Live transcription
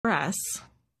express.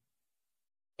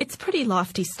 It's pretty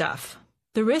lofty stuff.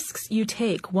 The risks you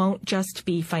take won't just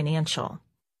be financial.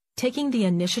 Taking the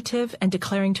initiative and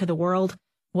declaring to the world,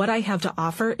 what I have to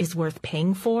offer is worth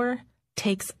paying for,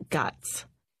 takes guts.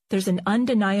 There's an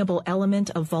undeniable element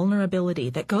of vulnerability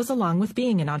that goes along with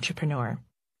being an entrepreneur.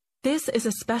 This is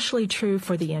especially true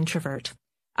for the introvert.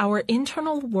 Our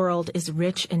internal world is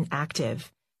rich and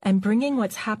active, and bringing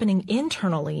what's happening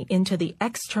internally into the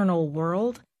external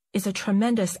world is a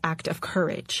tremendous act of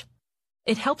courage.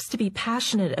 It helps to be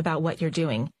passionate about what you're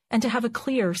doing and to have a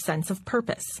clear sense of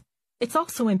purpose. It's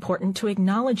also important to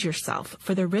acknowledge yourself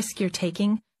for the risk you're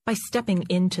taking by stepping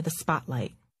into the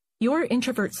spotlight. Your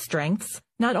introvert strengths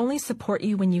not only support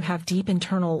you when you have deep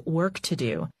internal work to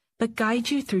do, but guide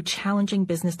you through challenging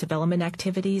business development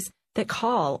activities that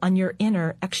call on your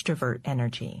inner extrovert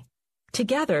energy.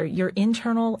 Together, your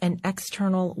internal and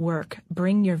external work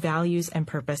bring your values and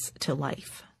purpose to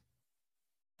life.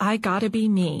 I gotta be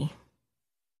me.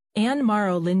 Anne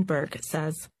Morrow Lindbergh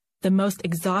says, the most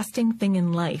exhausting thing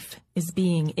in life is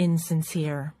being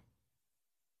insincere.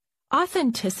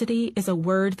 Authenticity is a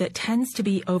word that tends to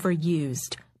be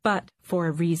overused, but for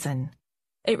a reason.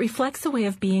 It reflects a way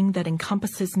of being that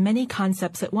encompasses many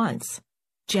concepts at once: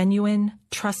 genuine,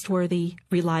 trustworthy,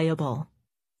 reliable.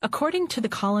 According to the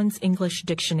Collins English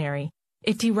Dictionary,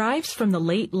 it derives from the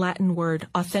late Latin word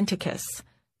authenticus,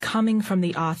 coming from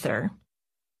the author,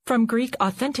 from Greek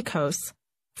authentikos,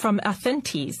 from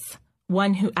authentes,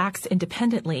 one who acts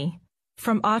independently,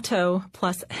 from auto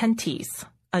plus hentis,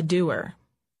 a doer.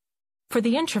 For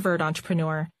the introvert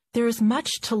entrepreneur, there is much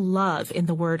to love in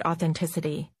the word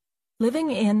authenticity.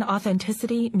 Living in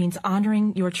authenticity means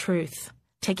honoring your truth,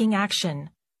 taking action,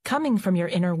 coming from your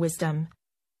inner wisdom,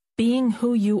 being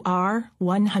who you are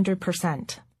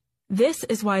 100%. This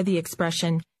is why the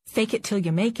expression, fake it till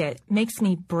you make it, makes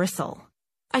me bristle.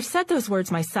 I've said those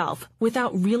words myself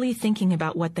without really thinking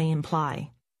about what they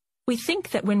imply. We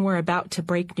think that when we're about to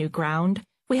break new ground,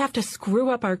 we have to screw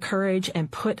up our courage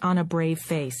and put on a brave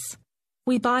face.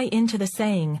 We buy into the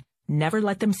saying, never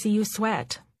let them see you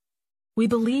sweat. We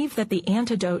believe that the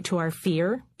antidote to our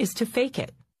fear is to fake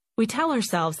it. We tell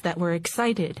ourselves that we're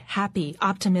excited, happy,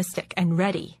 optimistic, and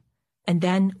ready, and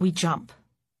then we jump.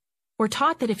 We're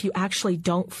taught that if you actually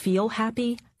don't feel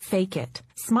happy, fake it.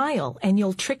 Smile, and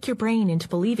you'll trick your brain into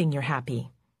believing you're happy.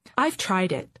 I've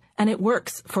tried it, and it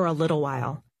works for a little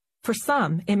while. For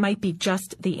some, it might be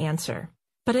just the answer,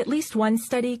 but at least one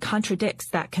study contradicts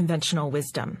that conventional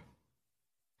wisdom.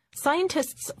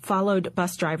 Scientists followed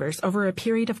bus drivers over a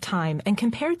period of time and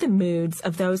compared the moods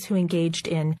of those who engaged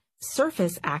in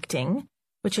surface acting,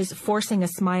 which is forcing a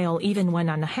smile even when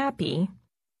unhappy,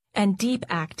 and deep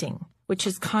acting, which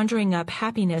is conjuring up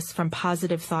happiness from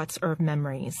positive thoughts or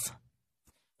memories.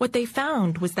 What they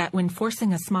found was that when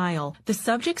forcing a smile, the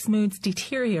subject's moods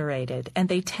deteriorated and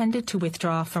they tended to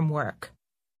withdraw from work.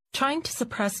 Trying to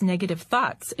suppress negative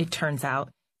thoughts, it turns out,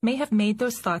 may have made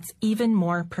those thoughts even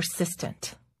more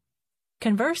persistent.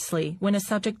 Conversely, when a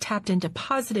subject tapped into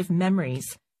positive memories,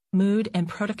 mood and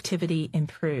productivity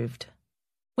improved.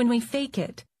 When we fake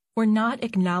it, we're not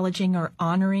acknowledging or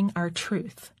honoring our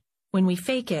truth. When we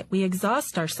fake it, we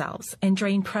exhaust ourselves and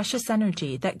drain precious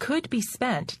energy that could be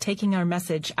spent taking our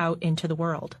message out into the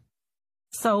world.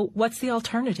 So, what's the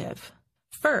alternative?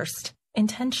 First,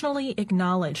 intentionally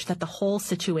acknowledge that the whole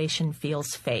situation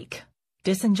feels fake,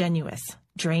 disingenuous,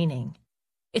 draining.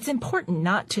 It's important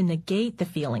not to negate the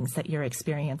feelings that you're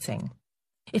experiencing.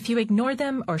 If you ignore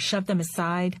them or shove them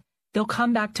aside, they'll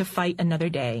come back to fight another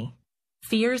day.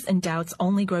 Fears and doubts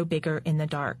only grow bigger in the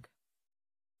dark.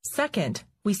 Second,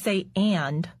 we say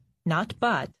and, not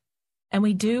but, and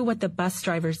we do what the bus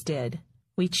drivers did.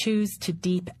 We choose to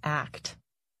deep act.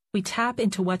 We tap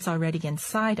into what's already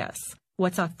inside us,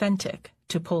 what's authentic,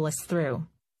 to pull us through.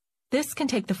 This can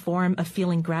take the form of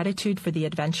feeling gratitude for the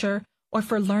adventure or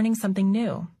for learning something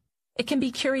new. It can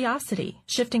be curiosity,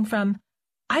 shifting from,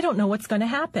 I don't know what's going to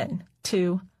happen,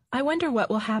 to, I wonder what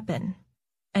will happen,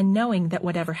 and knowing that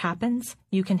whatever happens,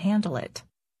 you can handle it.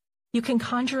 You can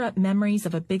conjure up memories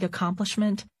of a big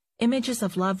accomplishment, images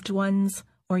of loved ones,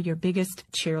 or your biggest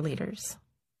cheerleaders.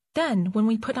 Then, when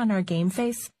we put on our game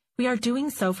face, we are doing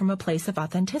so from a place of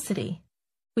authenticity.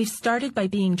 We've started by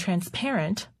being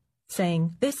transparent,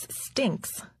 saying, this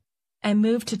stinks, and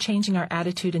moved to changing our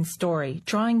attitude and story,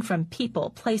 drawing from people,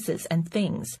 places, and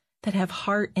things that have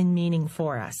heart and meaning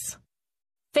for us.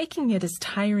 Faking it is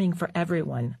tiring for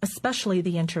everyone, especially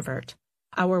the introvert.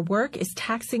 Our work is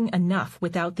taxing enough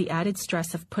without the added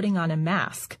stress of putting on a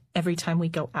mask every time we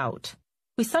go out.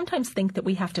 We sometimes think that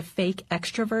we have to fake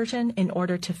extroversion in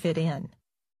order to fit in.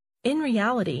 In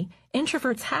reality,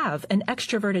 introverts have an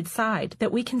extroverted side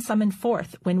that we can summon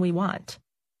forth when we want.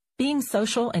 Being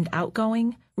social and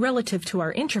outgoing, relative to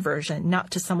our introversion,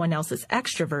 not to someone else's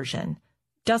extroversion,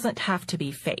 doesn't have to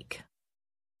be fake.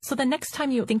 So the next time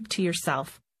you think to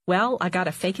yourself, well, I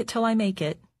gotta fake it till I make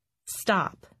it,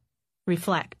 stop.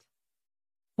 Reflect.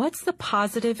 What's the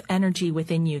positive energy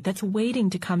within you that's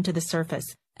waiting to come to the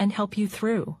surface and help you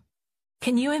through?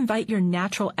 Can you invite your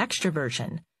natural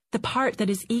extroversion, the part that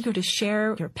is eager to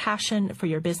share your passion for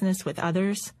your business with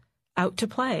others, out to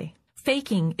play?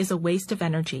 Faking is a waste of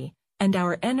energy, and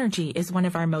our energy is one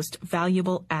of our most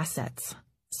valuable assets.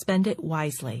 Spend it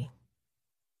wisely.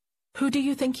 Who do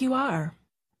you think you are?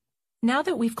 Now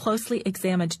that we've closely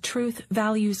examined truth,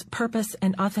 values, purpose,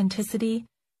 and authenticity,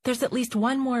 there's at least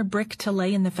one more brick to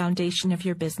lay in the foundation of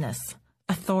your business: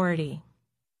 authority.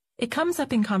 It comes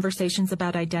up in conversations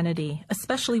about identity,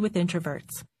 especially with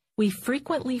introverts. We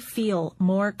frequently feel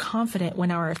more confident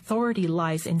when our authority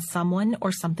lies in someone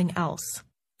or something else.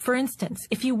 For instance,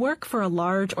 if you work for a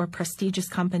large or prestigious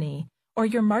company, or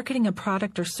you're marketing a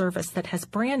product or service that has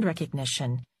brand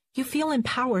recognition, you feel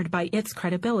empowered by its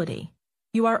credibility.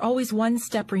 You are always one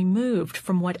step removed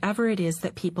from whatever it is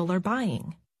that people are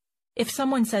buying. If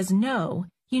someone says no,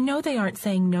 you know they aren't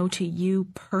saying no to you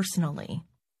personally.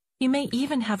 You may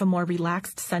even have a more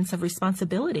relaxed sense of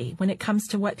responsibility when it comes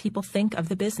to what people think of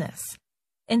the business.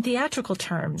 In theatrical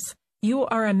terms, you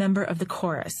are a member of the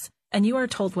chorus, and you are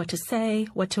told what to say,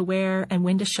 what to wear, and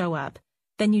when to show up.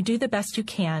 Then you do the best you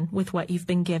can with what you've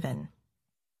been given.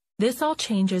 This all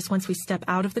changes once we step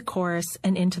out of the chorus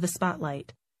and into the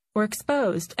spotlight. We're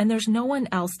exposed, and there's no one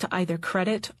else to either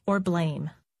credit or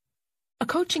blame. A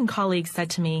coaching colleague said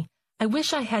to me, "I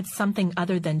wish I had something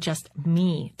other than just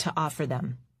me to offer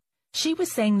them." She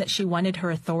was saying that she wanted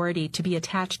her authority to be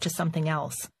attached to something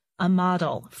else, a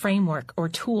model, framework, or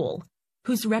tool,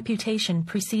 whose reputation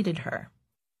preceded her.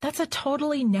 That's a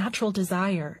totally natural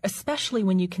desire, especially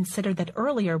when you consider that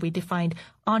earlier we defined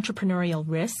entrepreneurial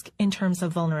risk in terms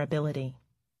of vulnerability.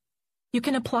 You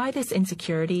can apply this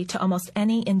insecurity to almost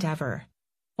any endeavor.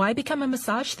 Why become a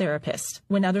massage therapist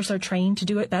when others are trained to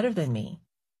do it better than me?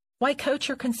 Why coach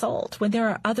or consult when there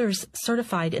are others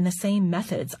certified in the same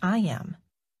methods I am?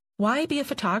 Why be a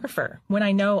photographer when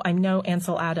I know I'm no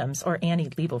Ansel Adams or Annie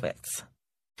Leibovitz?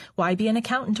 Why be an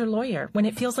accountant or lawyer when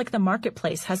it feels like the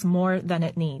marketplace has more than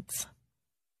it needs?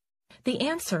 The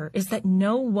answer is that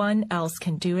no one else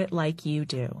can do it like you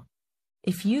do.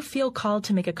 If you feel called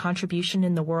to make a contribution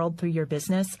in the world through your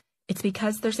business, it's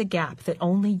because there's a gap that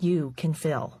only you can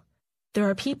fill. There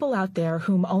are people out there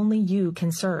whom only you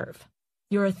can serve.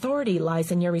 Your authority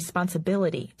lies in your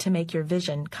responsibility to make your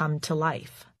vision come to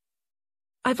life.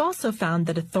 I've also found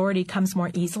that authority comes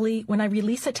more easily when I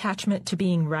release attachment to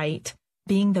being right,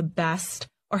 being the best,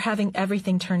 or having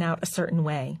everything turn out a certain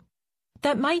way.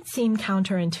 That might seem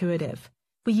counterintuitive.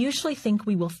 We usually think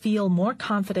we will feel more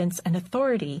confidence and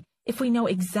authority if we know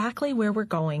exactly where we're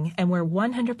going and we're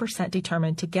 100%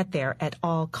 determined to get there at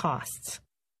all costs.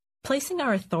 Placing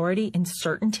our authority in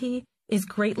certainty is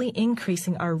greatly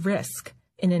increasing our risk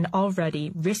in an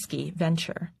already risky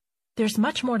venture. There's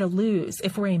much more to lose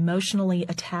if we're emotionally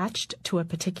attached to a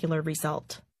particular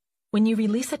result. When you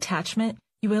release attachment,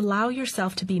 you allow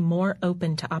yourself to be more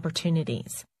open to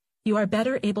opportunities. You are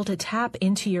better able to tap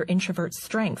into your introvert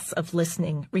strengths of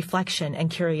listening, reflection,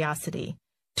 and curiosity,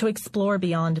 to explore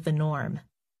beyond the norm.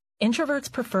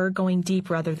 Introverts prefer going deep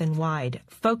rather than wide,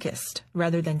 focused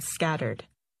rather than scattered.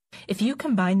 If you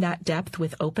combine that depth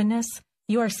with openness,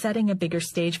 you are setting a bigger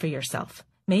stage for yourself,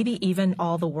 maybe even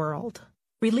all the world.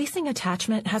 Releasing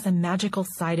attachment has a magical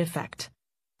side effect.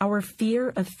 Our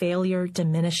fear of failure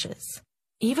diminishes.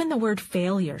 Even the word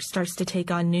failure starts to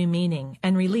take on new meaning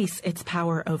and release its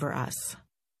power over us.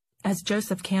 As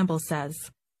Joseph Campbell says,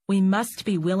 we must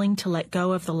be willing to let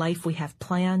go of the life we have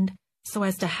planned so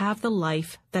as to have the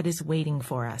life that is waiting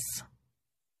for us.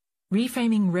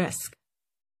 Reframing risk.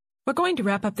 We're going to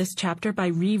wrap up this chapter by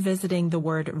revisiting the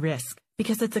word risk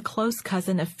because it's a close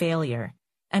cousin of failure,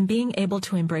 and being able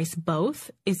to embrace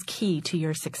both is key to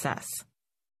your success.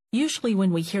 Usually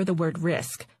when we hear the word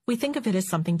risk, we think of it as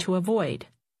something to avoid.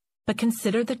 But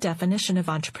consider the definition of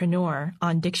entrepreneur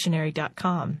on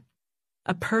dictionary.com.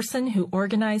 A person who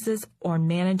organizes or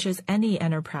manages any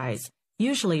enterprise,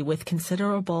 usually with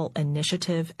considerable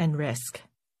initiative and risk.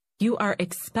 You are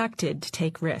expected to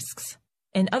take risks.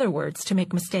 In other words, to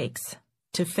make mistakes,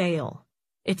 to fail.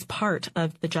 It's part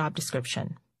of the job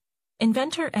description.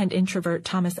 Inventor and introvert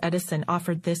Thomas Edison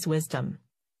offered this wisdom.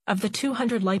 Of the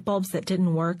 200 light bulbs that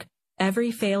didn't work,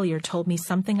 every failure told me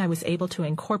something I was able to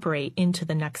incorporate into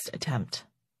the next attempt.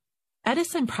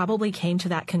 Edison probably came to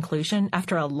that conclusion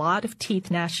after a lot of teeth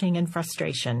gnashing and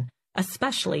frustration,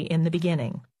 especially in the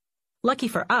beginning. Lucky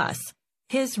for us,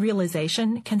 his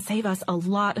realization can save us a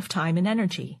lot of time and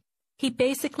energy. He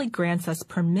basically grants us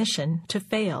permission to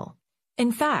fail.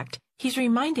 In fact, he's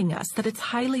reminding us that it's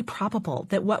highly probable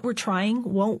that what we're trying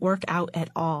won't work out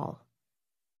at all.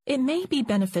 It may be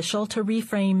beneficial to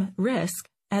reframe risk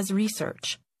as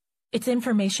research. It's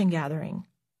information gathering.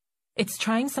 It's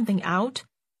trying something out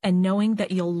and knowing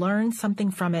that you'll learn something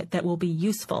from it that will be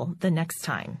useful the next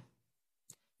time.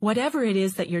 Whatever it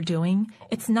is that you're doing,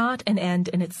 it's not an end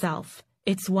in itself.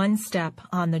 It's one step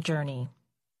on the journey.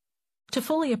 To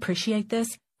fully appreciate this,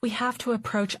 we have to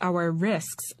approach our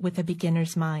risks with a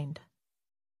beginner's mind.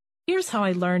 Here's how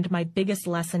I learned my biggest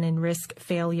lesson in risk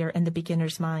failure in the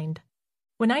beginner's mind.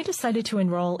 When I decided to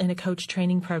enroll in a coach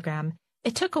training program,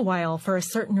 it took a while for a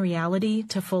certain reality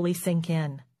to fully sink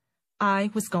in. I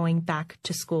was going back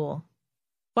to school.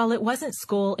 While it wasn't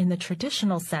school in the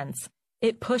traditional sense,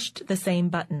 it pushed the same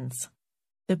buttons.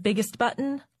 The biggest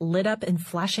button, lit up and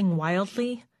flashing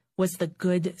wildly, was the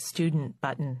good student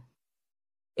button.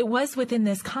 It was within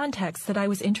this context that I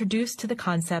was introduced to the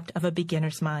concept of a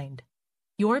beginner's mind.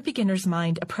 Your beginner's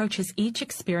mind approaches each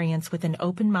experience with an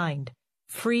open mind,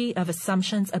 free of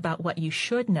assumptions about what you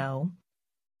should know,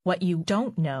 what you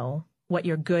don't know, what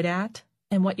you're good at,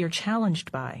 and what you're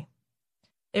challenged by.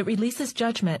 It releases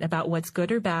judgment about what's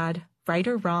good or bad, right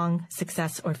or wrong,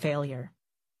 success or failure.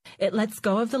 It lets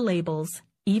go of the labels,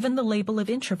 even the label of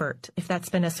introvert, if that's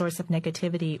been a source of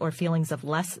negativity or feelings of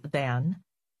less than,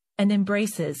 and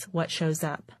embraces what shows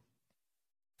up.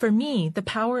 For me, the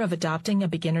power of adopting a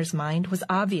beginner's mind was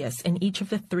obvious in each of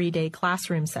the 3-day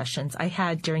classroom sessions I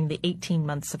had during the 18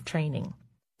 months of training.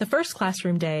 The first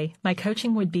classroom day, my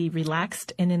coaching would be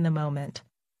relaxed and in the moment.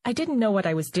 I didn't know what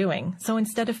I was doing, so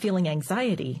instead of feeling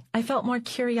anxiety, I felt more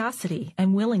curiosity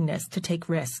and willingness to take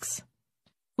risks.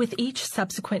 With each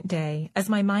subsequent day, as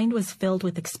my mind was filled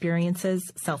with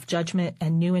experiences, self-judgment,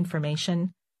 and new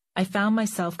information, I found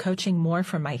myself coaching more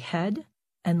from my head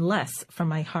and less from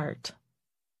my heart.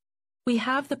 We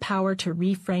have the power to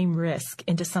reframe risk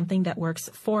into something that works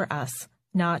for us,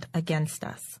 not against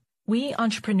us. We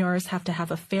entrepreneurs have to have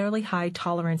a fairly high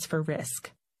tolerance for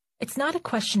risk. It's not a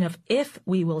question of if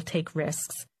we will take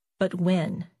risks, but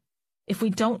when. If we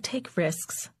don't take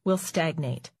risks, we'll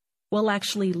stagnate. We'll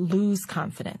actually lose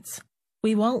confidence.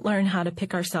 We won't learn how to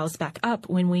pick ourselves back up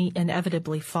when we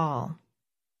inevitably fall.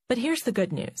 But here's the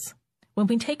good news. When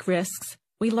we take risks,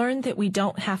 we learn that we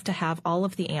don't have to have all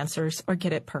of the answers or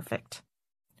get it perfect.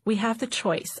 We have the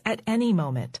choice at any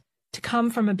moment to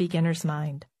come from a beginner's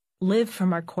mind, live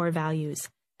from our core values,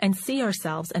 and see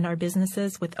ourselves and our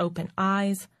businesses with open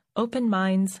eyes, open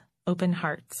minds, open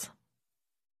hearts.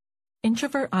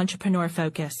 Introvert Entrepreneur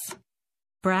Focus.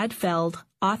 Brad Feld,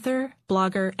 author,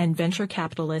 blogger, and venture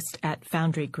capitalist at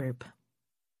Foundry Group.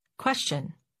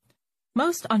 Question.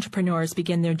 Most entrepreneurs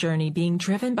begin their journey being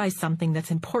driven by something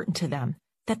that's important to them,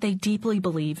 that they deeply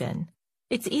believe in.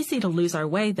 It's easy to lose our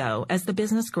way, though, as the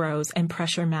business grows and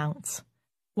pressure mounts.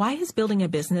 Why is building a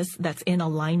business that's in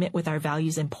alignment with our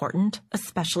values important,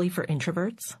 especially for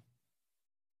introverts?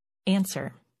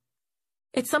 Answer.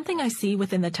 It's something I see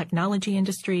within the technology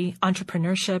industry,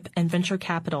 entrepreneurship, and venture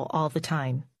capital all the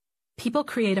time. People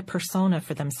create a persona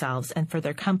for themselves and for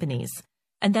their companies,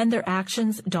 and then their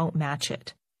actions don't match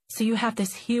it. So you have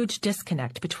this huge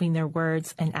disconnect between their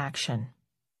words and action.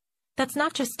 That's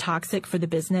not just toxic for the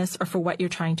business or for what you're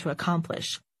trying to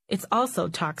accomplish. It's also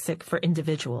toxic for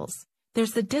individuals.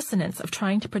 There's the dissonance of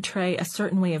trying to portray a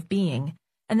certain way of being,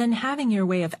 and then having your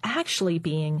way of actually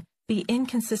being be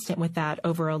inconsistent with that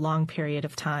over a long period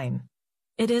of time.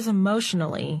 It is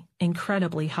emotionally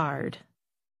incredibly hard.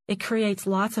 It creates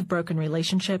lots of broken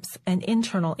relationships and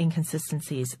internal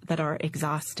inconsistencies that are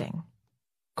exhausting.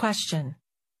 Question.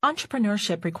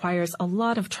 Entrepreneurship requires a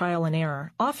lot of trial and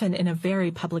error, often in a very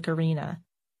public arena.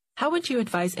 How would you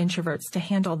advise introverts to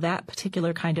handle that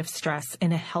particular kind of stress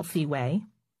in a healthy way?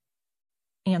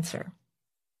 Answer.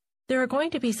 There are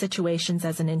going to be situations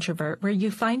as an introvert where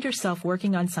you find yourself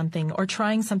working on something or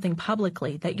trying something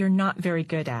publicly that you're not very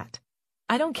good at.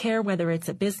 I don't care whether it's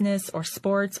a business or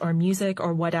sports or music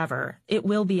or whatever, it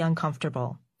will be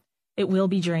uncomfortable. It will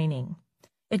be draining.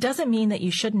 It doesn't mean that you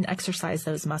shouldn't exercise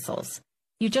those muscles.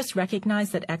 You just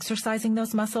recognize that exercising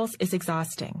those muscles is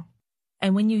exhausting.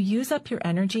 And when you use up your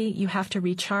energy, you have to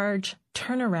recharge,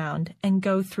 turn around, and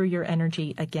go through your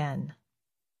energy again.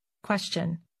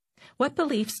 Question. What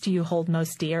beliefs do you hold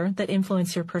most dear that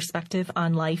influence your perspective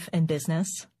on life and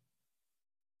business?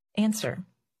 Answer.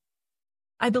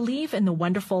 I believe in the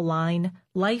wonderful line,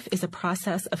 life is a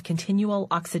process of continual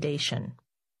oxidation.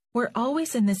 We're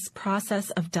always in this process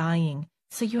of dying,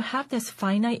 so you have this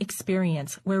finite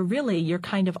experience where really you're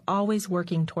kind of always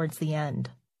working towards the end.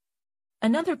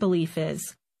 Another belief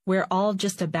is, we're all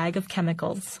just a bag of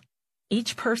chemicals.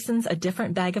 Each person's a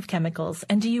different bag of chemicals,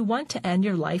 and do you want to end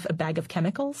your life a bag of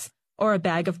chemicals or a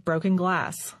bag of broken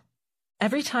glass?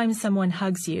 Every time someone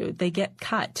hugs you, they get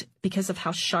cut because of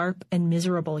how sharp and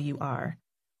miserable you are.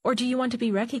 Or do you want to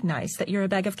be recognized that you're a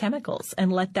bag of chemicals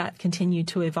and let that continue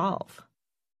to evolve?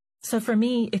 So for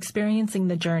me, experiencing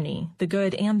the journey, the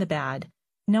good and the bad,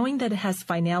 knowing that it has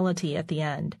finality at the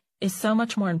end, is so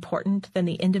much more important than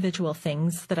the individual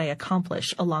things that I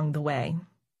accomplish along the way.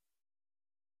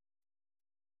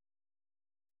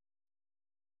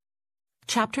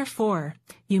 Chapter 4.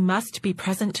 You Must Be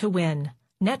Present to Win.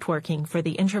 Networking for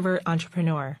the Introvert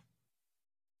Entrepreneur.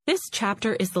 This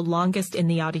chapter is the longest in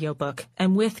the audiobook,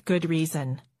 and with good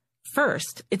reason.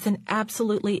 First, it's an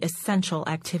absolutely essential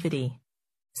activity.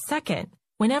 Second,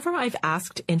 whenever I've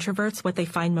asked introverts what they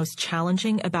find most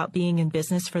challenging about being in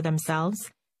business for themselves,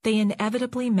 they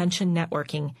inevitably mention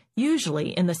networking,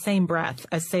 usually in the same breath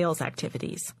as sales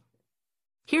activities.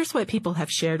 Here's what people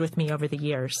have shared with me over the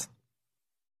years.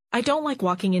 I don't like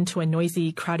walking into a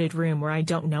noisy, crowded room where I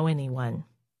don't know anyone.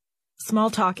 Small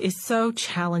talk is so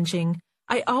challenging.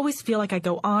 I always feel like I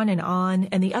go on,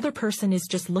 and the other person is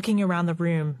just looking around the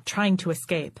room, trying to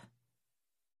escape.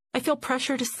 I feel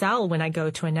pressure to sell when I go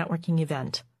to a networking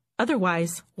event.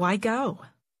 Otherwise, why go?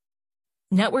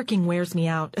 Networking wears me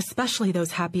out, especially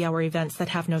those happy hour events that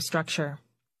have no structure.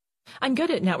 I'm good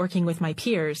at networking with my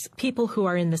peers, people who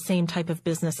are in the same type of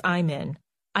business I'm in.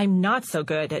 I'm not so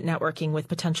good at networking with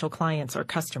potential clients or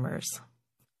customers.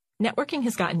 Networking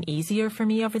has gotten easier for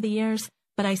me over the years,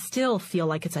 but I still feel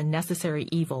like it's a necessary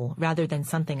evil rather than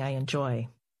something I enjoy.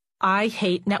 I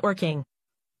hate networking.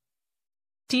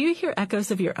 Do you hear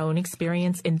echoes of your own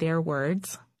experience in their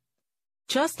words?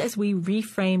 Just as we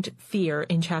reframed fear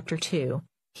in Chapter 2,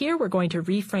 here we're going to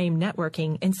reframe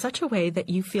networking in such a way that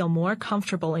you feel more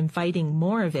comfortable inviting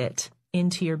more of it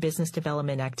into your business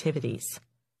development activities.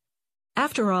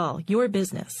 After all, your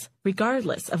business,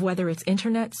 regardless of whether it's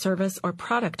internet, service, or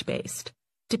product-based,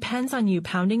 depends on you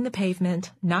pounding the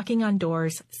pavement, knocking on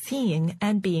doors, seeing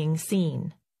and being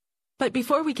seen. But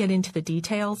before we get into the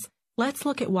details, let's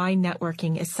look at why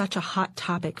networking is such a hot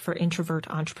topic for introvert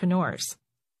entrepreneurs.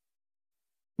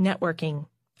 Networking,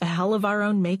 a hell of our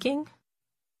own making?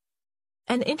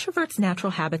 An introvert's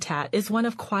natural habitat is one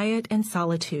of quiet and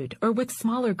solitude, or with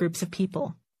smaller groups of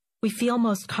people. We feel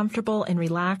most comfortable and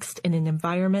relaxed in an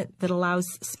environment that allows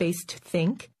space to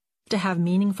think, to have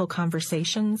meaningful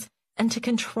conversations, and to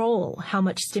control how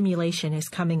much stimulation is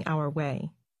coming our way.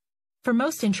 For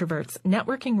most introverts,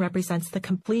 networking represents the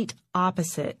complete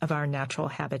opposite of our natural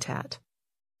habitat.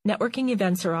 Networking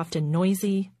events are often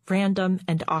noisy, random,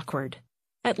 and awkward.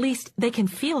 At least they can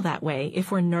feel that way if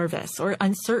we're nervous or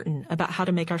uncertain about how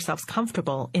to make ourselves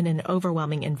comfortable in an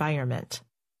overwhelming environment.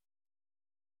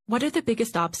 What are the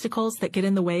biggest obstacles that get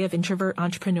in the way of introvert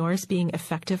entrepreneurs being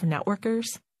effective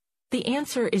networkers? The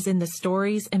answer is in the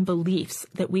stories and beliefs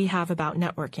that we have about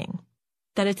networking,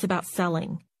 that it's about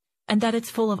selling, and that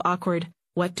it's full of awkward,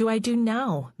 what do I do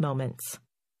now moments,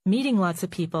 meeting lots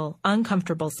of people,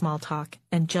 uncomfortable small talk,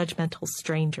 and judgmental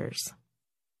strangers.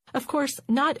 Of course,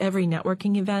 not every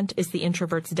networking event is the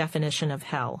introvert's definition of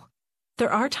hell.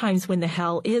 There are times when the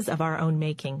hell is of our own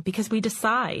making because we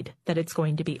decide that it's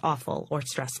going to be awful or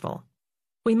stressful.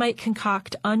 We might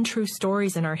concoct untrue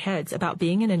stories in our heads about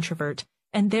being an introvert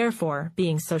and therefore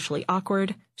being socially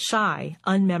awkward, shy,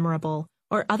 unmemorable,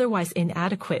 or otherwise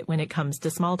inadequate when it comes to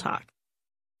small talk.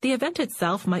 The event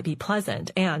itself might be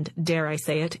pleasant and, dare I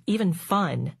say it, even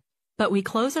fun, but we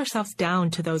close ourselves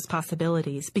down to those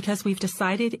possibilities because we've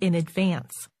decided in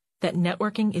advance that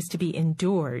networking is to be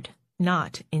endured,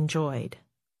 not enjoyed.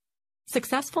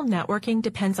 Successful networking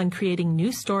depends on creating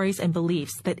new stories and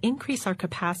beliefs that increase our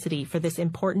capacity for this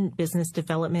important business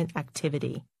development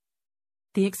activity.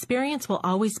 The experience will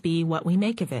always be what we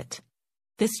make of it.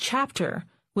 This chapter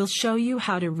will show you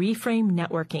how to reframe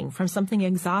networking from something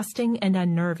exhausting and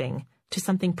unnerving to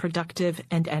something productive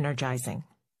and energizing.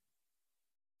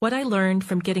 What I learned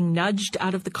from getting nudged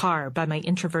out of the car by my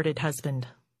introverted husband.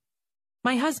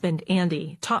 My husband,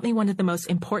 Andy, taught me one of the most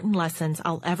important lessons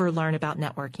I'll ever learn about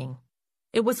networking.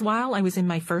 It was while I was in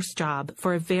my first job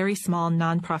for a very small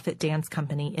nonprofit dance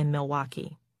company in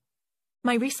Milwaukee.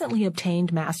 My recently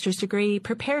obtained master's degree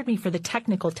prepared me for the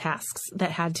technical tasks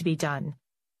that had to be done: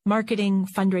 marketing,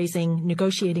 fundraising,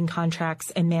 negotiating contracts,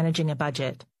 and managing a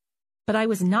budget. But I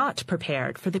was not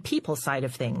prepared for the people side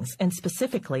of things, and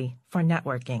specifically for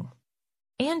networking.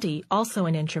 Andy, also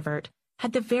an introvert,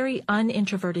 had the very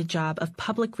unintroverted job of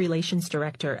public relations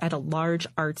director at a large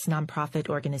arts nonprofit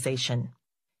organization.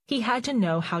 He had to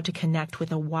know how to connect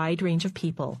with a wide range of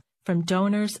people, from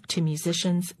donors to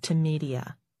musicians to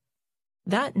media.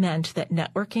 That meant that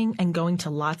networking and going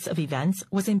to lots of events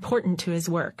was important to his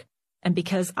work, and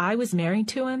because I was married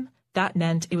to him, that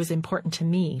meant it was important to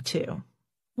me, too.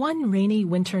 One rainy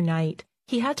winter night,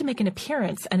 he had to make an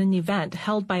appearance at an event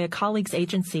held by a colleague's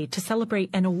agency to celebrate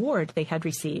an award they had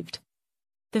received.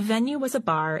 The venue was a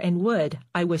bar and would,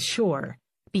 I was sure,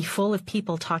 be full of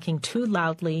people talking too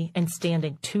loudly and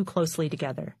standing too closely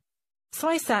together. So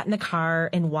I sat in the car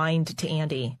and whined to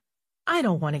Andy, "I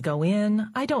don't want to go in.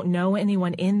 I don't know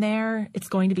anyone in there. It's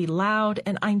going to be loud,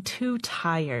 and I'm too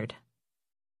tired."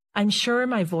 I'm sure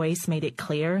my voice made it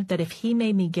clear that if he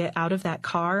made me get out of that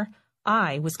car,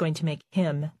 I was going to make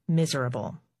him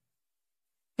miserable.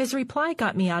 His reply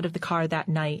got me out of the car that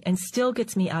night and still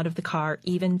gets me out of the car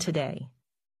even today.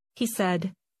 He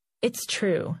said, "It's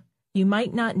true. You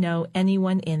might not know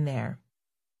anyone in there,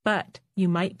 but you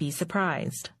might be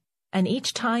surprised. And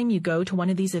each time you go to one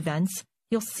of these events,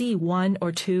 you'll see 1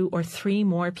 or 2 or 3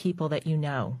 more people that you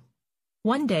know.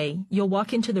 One day, you'll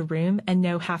walk into the room and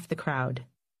know half the crowd.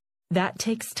 That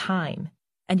takes time,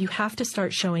 and you have to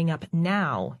start showing up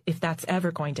now if that's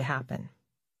ever going to happen."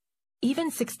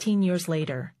 Even 16 years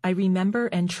later, I remember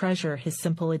and treasure his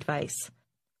simple advice.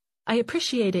 I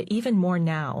appreciate it even more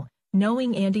now,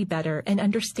 knowing Andy better and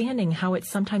understanding how it's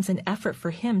sometimes an effort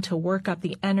for him to work up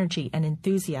the energy and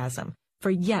enthusiasm for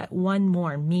yet one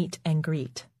more meet and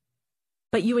greet.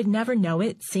 But you would never know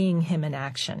it seeing him in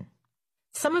action.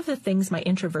 Some of the things my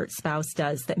introvert spouse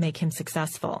does that make him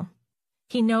successful.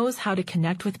 He knows how to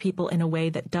connect with people in a way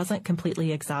that doesn't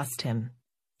completely exhaust him.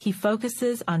 He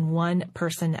focuses on one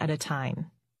person at a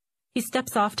time. He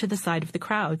steps off to the side of the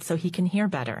crowd so he can hear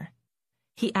better.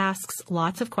 He asks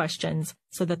lots of questions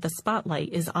so that the spotlight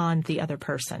is on the other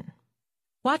person.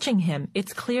 Watching him,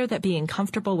 it's clear that being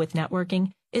comfortable with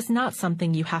networking is not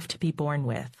something you have to be born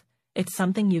with. It's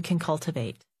something you can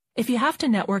cultivate. If you have to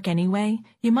network anyway,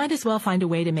 you might as well find a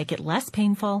way to make it less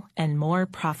painful and more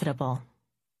profitable.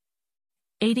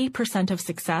 80% of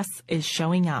success is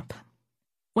showing up.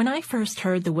 When I first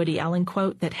heard the Woody Allen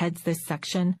quote that heads this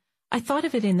section, I thought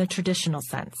of it in the traditional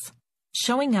sense.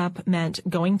 Showing up meant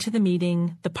going to the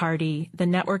meeting, the party, the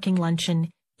networking luncheon,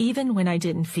 even when I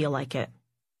didn't feel like it.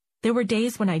 There were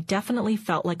days when I definitely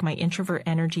felt like my introvert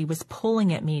energy was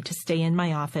pulling at me to stay in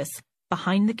my office,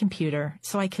 behind the computer,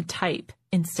 so I could type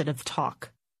instead of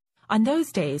talk. On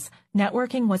those days,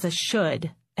 networking was a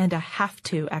should and a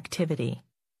have-to activity.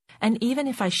 And even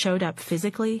if I showed up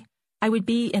physically, I would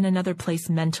be in another place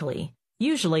mentally,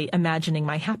 usually imagining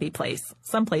my happy place,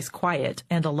 someplace quiet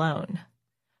and alone.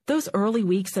 Those early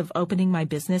weeks of opening my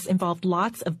business involved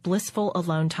lots of blissful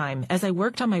alone time as I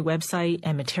worked on my website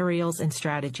and materials and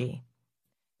strategy.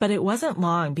 But it wasn't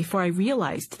long before I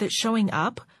realized that showing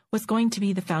up was going to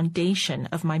be the foundation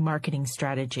of my marketing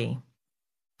strategy.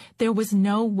 There was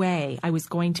no way I was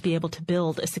going to be able to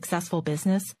build a successful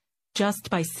business just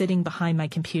by sitting behind my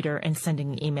computer and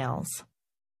sending emails.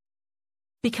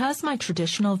 Because my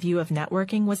traditional view of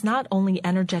networking was not only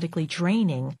energetically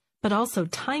draining, but also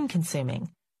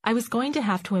time-consuming, I was going to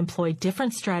have to employ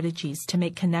different strategies to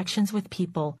make connections with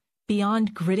people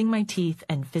beyond gritting my teeth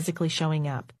and physically showing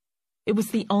up. It was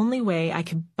the only way I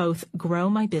could both grow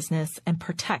my business and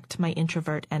protect my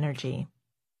introvert energy.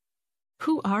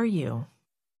 Who are you?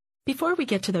 Before we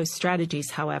get to those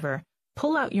strategies, however,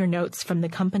 pull out your notes from the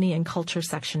Company and Culture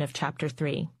section of Chapter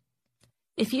 3.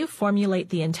 If you formulate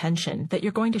the intention that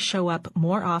you're going to show up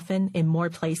more often in more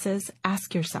places,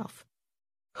 ask yourself,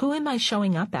 who am I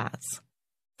showing up as?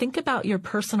 Think about your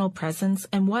personal presence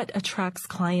and what attracts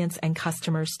clients and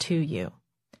customers to you.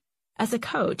 As a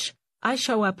coach, I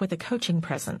show up with a coaching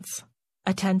presence,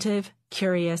 attentive,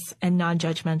 curious, and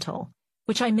non-judgmental,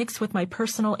 which I mix with my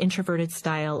personal introverted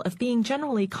style of being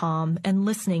generally calm and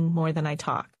listening more than I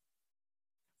talk.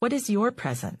 What is your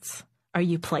presence? Are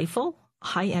you playful,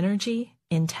 high energy,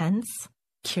 intense,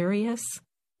 curious,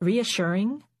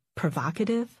 reassuring,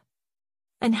 provocative?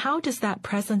 And how does that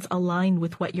presence align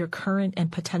with what your current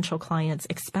and potential clients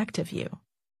expect of you?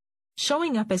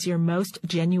 Showing up as your most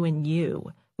genuine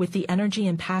you, with the energy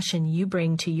and passion you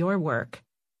bring to your work,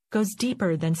 goes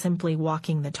deeper than simply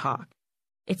walking the talk.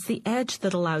 It's the edge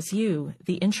that allows you,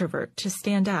 the introvert, to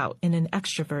stand out in an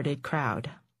extroverted crowd.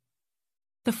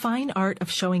 The fine art of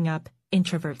showing up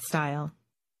introvert style.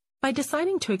 By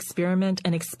deciding to experiment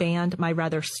and expand my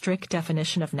rather strict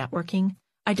definition of networking,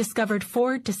 I discovered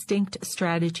 4 distinct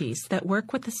strategies that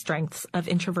work with the strengths of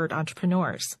introvert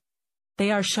entrepreneurs.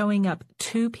 They are showing up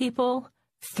to people,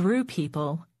 through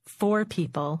people, for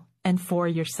people, and for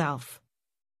yourself.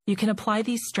 You can apply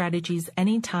these strategies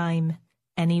anytime,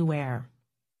 anywhere.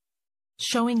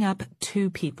 Showing up to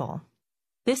people.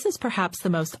 This is perhaps the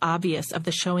most obvious of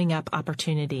the showing up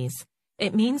opportunities.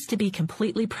 It means to be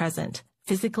completely present,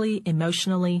 physically,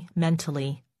 emotionally,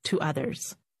 mentally, to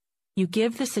others. You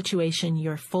give the situation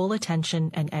your full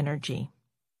attention and energy.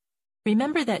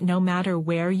 Remember that no matter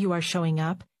where you are showing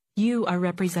up, you are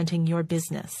representing your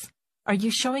business. Are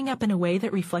you showing up in a way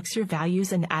that reflects your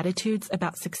values and attitudes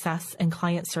about success and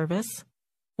client service?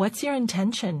 What's your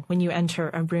intention when you enter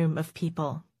a room of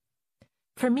people?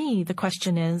 For me, the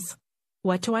question is,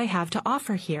 what do I have to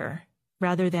offer here?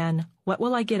 Rather than, what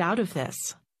will I get out of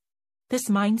this? This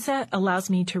mindset allows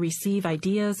me to receive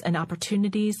ideas and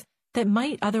opportunities that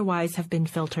might otherwise have been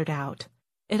filtered out.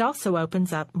 It also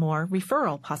opens up more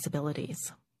referral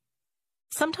possibilities.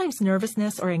 Sometimes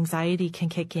nervousness or anxiety can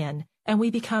kick in, and we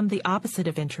become the opposite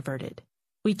of introverted.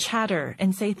 We chatter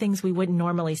and say things we wouldn't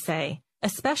normally say,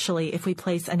 especially if we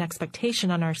place an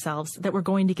expectation on ourselves that we're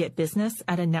going to get business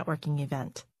at a networking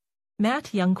event. Matt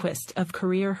Youngquist of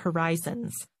Career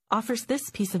Horizons offers this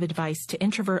piece of advice to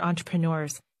introvert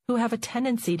entrepreneurs who have a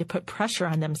tendency to put pressure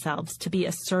on themselves to be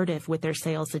assertive with their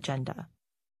sales agenda.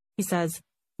 He says,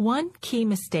 one key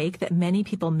mistake that many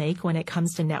people make when it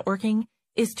comes to networking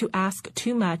is to ask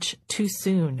too much too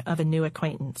soon of a new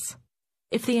acquaintance.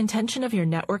 If the intention of your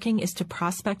networking is to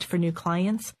prospect for new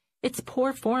clients, it's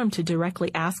poor form to directly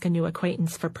ask a new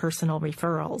acquaintance for personal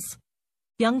referrals.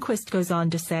 Youngquist goes on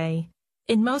to say,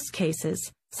 in most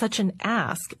cases, such an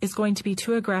ask is going to be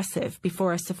too aggressive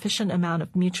before a sufficient amount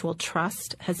of mutual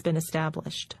trust has been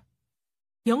established.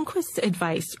 Youngquist's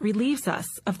advice relieves us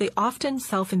of the often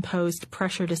self-imposed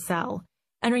pressure to sell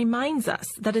and reminds us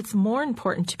that it's more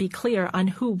important to be clear on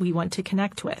who we want to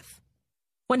connect with.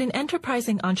 What an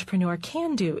enterprising entrepreneur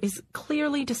can do is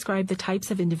clearly describe the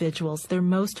types of individuals they're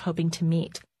most hoping to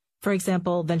meet. For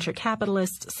example, venture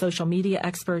capitalists, social media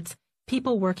experts,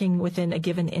 people working within a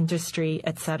given industry,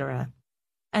 etc.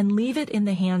 And leave it in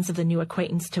the hands of the new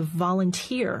acquaintance to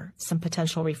volunteer some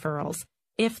potential referrals,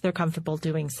 if they're comfortable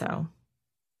doing so.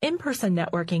 In-person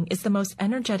networking is the most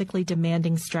energetically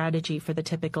demanding strategy for the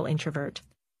typical introvert.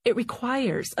 It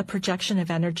requires a projection of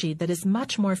energy that is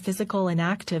much more physical and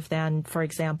active than, for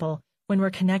example, when we're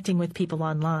connecting with people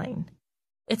online.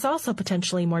 It's also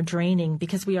potentially more draining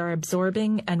because we are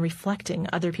absorbing and reflecting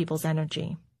other people's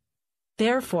energy.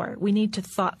 Therefore, we need to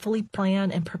thoughtfully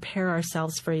plan and prepare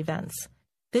ourselves for events.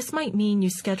 This might mean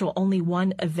you schedule only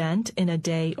one event in a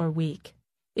day or week.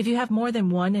 If you have more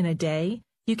than one in a day,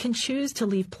 you can choose to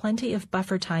leave plenty of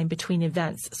buffer time between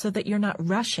events so that you're not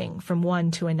rushing from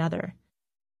one to another.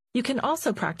 You can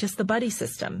also practice the buddy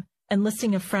system,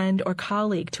 enlisting a friend or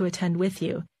colleague to attend with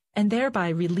you, and thereby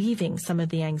relieving some of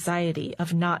the anxiety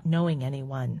of not knowing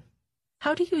anyone.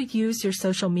 How do you use your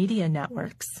social media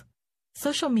networks?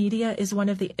 Social media is one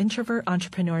of the introvert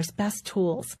entrepreneur's best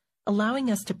tools, allowing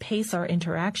us to pace our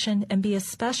interaction and be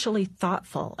especially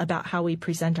thoughtful about how we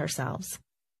present ourselves.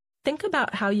 Think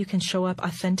about how you can show up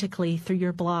authentically through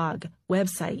your blog,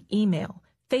 website, email,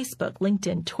 Facebook,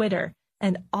 LinkedIn, Twitter,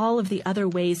 and all of the other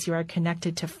ways you are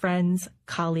connected to friends,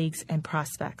 colleagues, and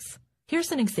prospects.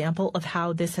 Here's an example of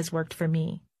how this has worked for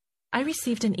me. I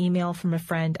received an email from a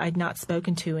friend I'd not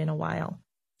spoken to in a while.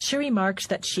 She remarked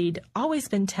that she'd always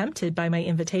been tempted by my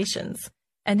invitations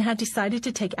and had decided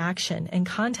to take action and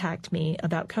contact me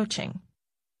about coaching.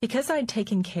 Because I'd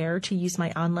taken care to use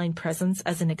my online presence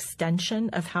as an extension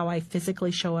of how I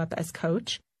physically show up as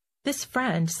coach, this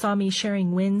friend saw me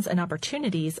sharing wins and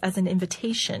opportunities as an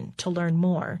invitation to learn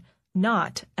more,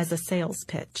 not as a sales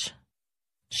pitch.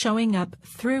 Showing up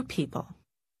through people.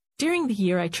 During the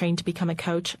year I trained to become a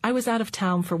coach, I was out of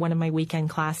town for one of my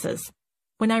weekend classes.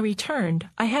 When I returned,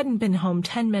 I hadn't been home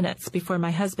 10 minutes before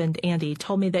my husband, Andy,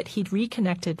 told me that he'd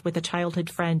reconnected with a childhood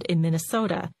friend in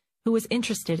Minnesota who was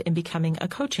interested in becoming a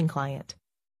coaching client.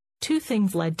 Two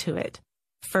things led to it.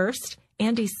 First,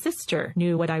 Andy's sister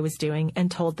knew what I was doing and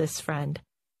told this friend.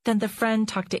 Then the friend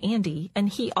talked to Andy, and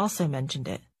he also mentioned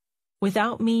it.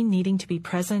 Without me needing to be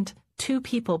present, two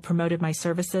people promoted my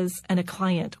services, and a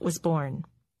client was born.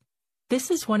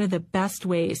 This is one of the best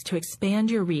ways to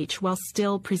expand your reach while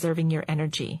still preserving your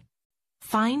energy.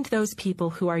 Find those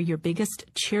people who are your biggest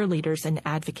cheerleaders and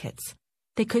advocates.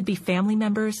 They could be family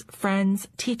members, friends,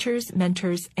 teachers,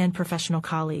 mentors, and professional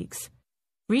colleagues.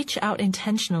 Reach out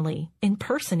intentionally, in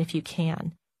person if you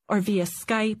can, or via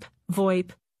Skype, VoIP,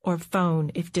 or phone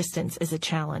if distance is a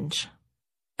challenge.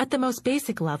 At the most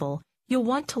basic level, you'll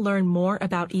want to learn more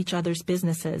about each other's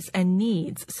businesses and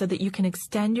needs so that you can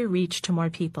extend your reach to more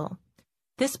people.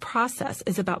 This process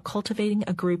is about cultivating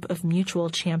a group of mutual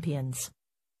champions.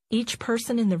 Each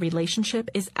person in the relationship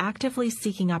is actively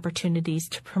seeking opportunities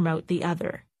to promote the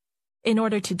other. In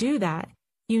order to do that,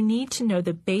 you need to know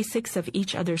the basics of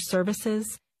each other's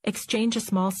services, exchange a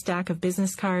small stack of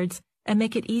business cards, and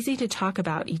make it easy to talk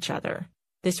about each other.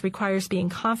 This requires being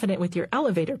confident with your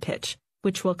elevator pitch,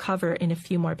 which we'll cover in a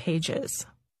few more pages.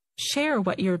 Share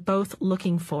what you're both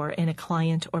looking for in a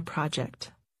client or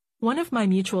project. One of my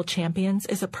mutual champions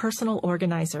is a personal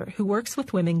organizer who works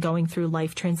with women going through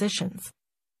life transitions.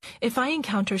 If I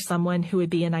encounter someone who would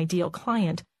be an ideal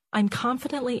client, I'm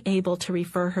confidently able to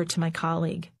refer her to my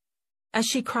colleague. As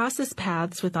she crosses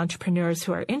paths with entrepreneurs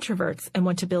who are introverts and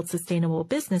want to build sustainable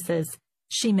businesses,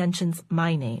 she mentions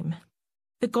my name.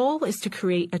 The goal is to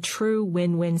create a true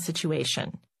win-win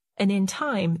situation, and in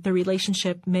time, the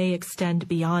relationship may extend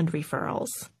beyond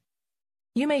referrals.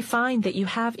 You may find that you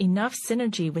have enough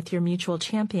synergy with your mutual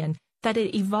champion that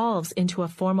it evolves into a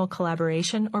formal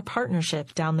collaboration or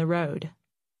partnership down the road.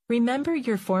 Remember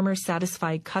your former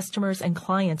satisfied customers and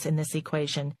clients in this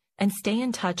equation and stay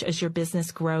in touch as your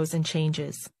business grows and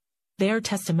changes. Their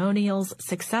testimonials,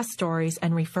 success stories,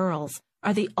 and referrals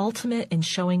are the ultimate in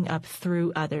showing up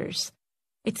through others.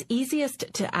 It's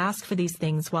easiest to ask for these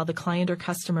things while the client or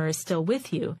customer is still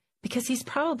with you because he's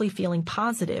probably feeling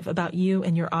positive about you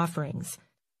and your offerings.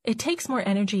 It takes more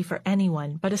energy for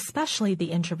anyone, but especially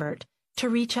the introvert, to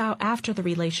reach out after the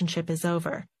relationship is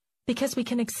over, because we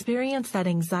can experience that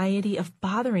anxiety of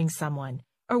bothering someone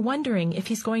or wondering if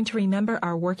he's going to remember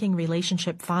our working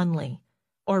relationship fondly,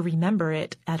 or remember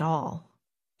it at all.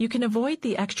 You can avoid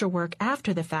the extra work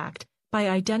after the fact by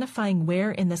identifying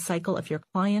where in the cycle of your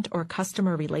client or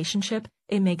customer relationship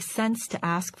it makes sense to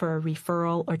ask for a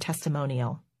referral or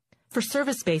testimonial. For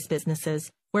service-based businesses,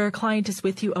 where a client is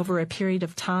with you over a period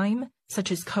of time,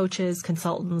 such as coaches,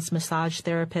 consultants, massage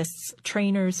therapists,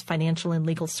 trainers, financial and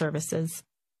legal services,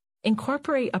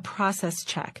 incorporate a process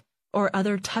check or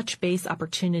other touch-base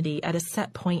opportunity at a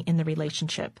set point in the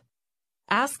relationship.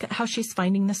 Ask how she's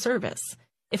finding the service,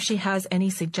 if she has any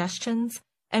suggestions,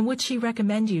 and would she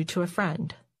recommend you to a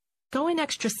friend? Go an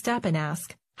extra step and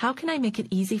ask, how can I make it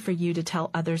easy for you to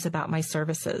tell others about my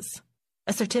services?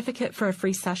 A certificate for a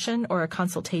free session or a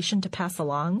consultation to pass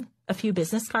along? A few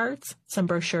business cards? Some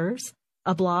brochures?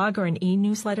 A blog or an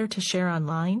e-newsletter to share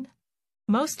online?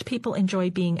 Most people enjoy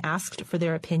being asked for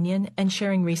their opinion and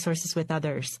sharing resources with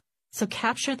others, so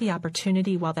capture the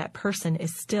opportunity while that person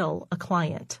is still a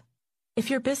client. If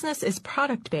your business is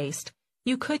product-based,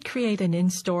 you could create an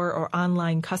in-store or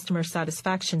online customer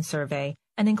satisfaction survey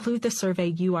and include the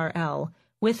survey URL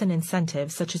with an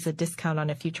incentive, such as a discount on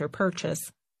a future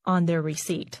purchase, on their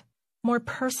receipt. More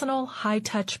personal,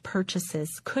 high-touch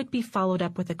purchases could be followed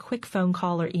up with a quick phone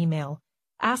call or email,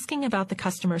 asking about the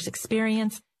customer's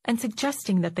experience and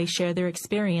suggesting that they share their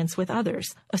experience with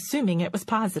others, assuming it was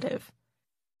positive.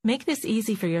 Make this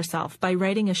easy for yourself by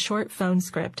writing a short phone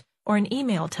script or an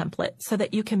email template so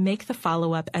that you can make the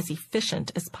follow-up as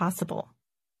efficient as possible.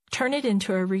 Turn it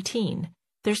into a routine.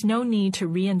 There's no need to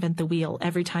reinvent the wheel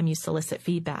every time you solicit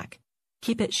feedback.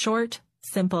 Keep it short,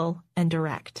 simple, and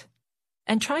direct.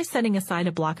 And try setting aside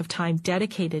a block of time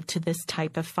dedicated to this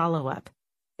type of follow-up.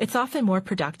 It's often more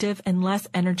productive and less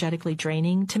energetically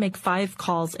draining to make 5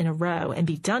 calls in a row and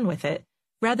be done with it,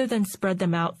 rather than spread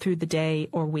them out through the day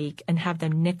or week and have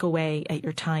them nick away at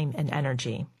your time and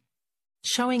energy.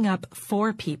 Showing up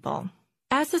for people.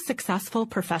 As a successful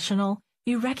professional,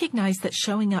 you recognize that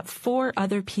showing up for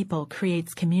other people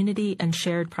creates community and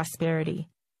shared prosperity.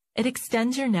 It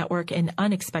extends your network in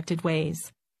unexpected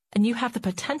ways, and you have the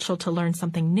potential to learn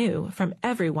something new from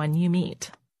everyone you meet.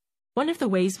 One of the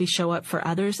ways we show up for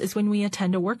others is when we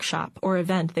attend a workshop or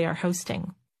event they are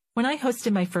hosting. When I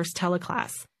hosted my first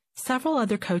teleclass, several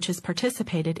other coaches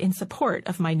participated in support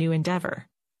of my new endeavor.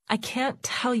 I can't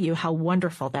tell you how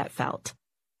wonderful that felt.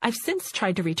 I've since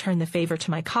tried to return the favor to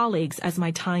my colleagues as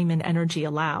my time and energy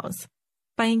allows.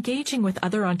 By engaging with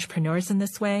other entrepreneurs in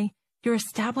this way, you're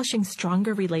establishing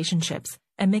stronger relationships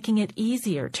and making it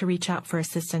easier to reach out for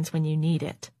assistance when you need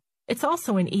it. It's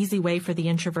also an easy way for the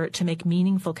introvert to make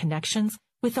meaningful connections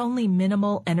with only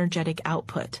minimal energetic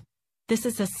output. This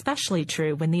is especially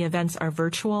true when the events are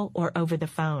virtual or over the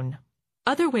phone.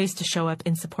 Other ways to show up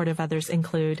in support of others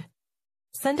include: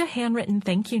 send a handwritten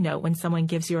thank you note when someone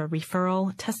gives you a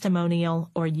referral, testimonial,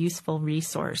 or useful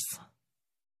resource.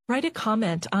 Write a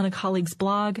comment on a colleague's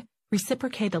blog,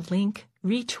 reciprocate a link,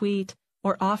 retweet,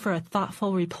 or offer a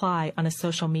thoughtful reply on a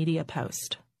social media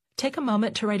post. Take a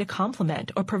moment to write a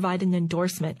compliment or provide an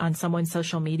endorsement on someone's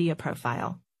social media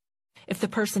profile. If the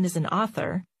person is an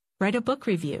author, write a book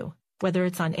review, whether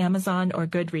it's on Amazon or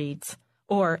Goodreads,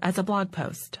 or as a blog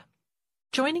post.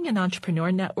 Joining an entrepreneur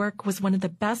network was one of the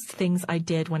best things I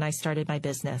did when I started my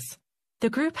business. The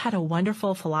group had a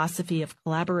wonderful philosophy of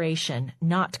collaboration,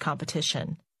 not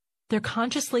competition. Their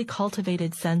consciously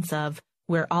cultivated sense of,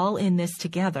 we're all in this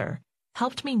together,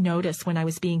 helped me notice when I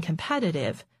was being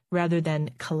competitive rather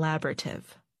than collaborative.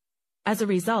 As a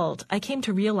result, I came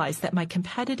to realize that my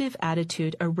competitive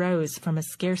attitude arose from a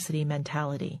scarcity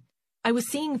mentality. I was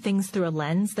seeing things through a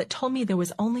lens that told me there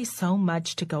was only so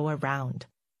much to go around.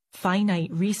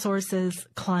 Finite resources,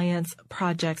 clients,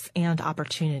 projects, and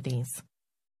opportunities.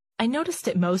 I noticed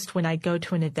it most when I'd go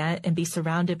to an event and be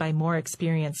surrounded by more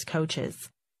experienced coaches.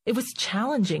 It was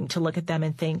challenging to look at them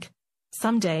and think,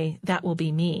 someday that will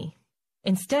be me.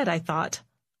 Instead, I thought,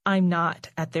 I'm not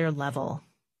at their level.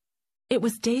 It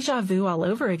was déjà vu all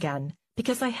over again,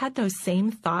 because I had those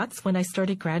same thoughts when I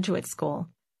started graduate school.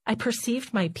 I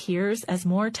perceived my peers as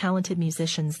more talented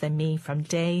musicians than me from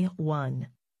day one.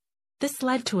 This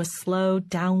led to a slow,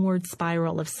 downward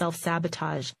spiral of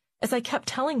self-sabotage as I kept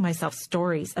telling myself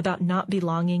stories about not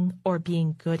belonging or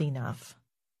being good enough.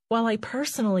 While I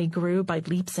personally grew by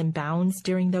leaps and bounds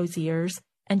during those years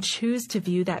and choose to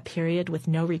view that period with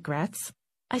no regrets,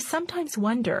 I sometimes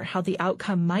wonder how the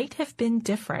outcome might have been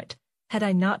different had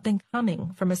I not been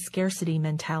coming from a scarcity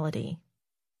mentality.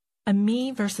 A me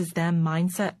versus them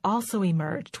mindset also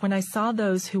emerged when I saw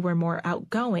those who were more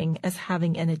outgoing as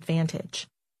having an advantage.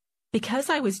 Because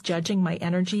I was judging my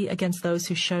energy against those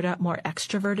who showed up more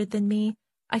extroverted than me,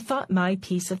 I thought my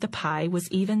piece of the pie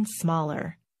was even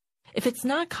smaller. If it's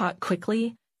not caught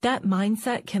quickly, that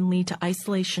mindset can lead to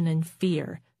isolation and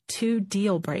fear, two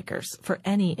deal breakers for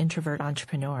any introvert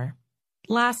entrepreneur.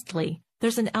 Lastly,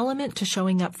 there's an element to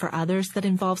showing up for others that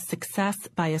involves success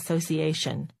by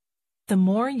association. The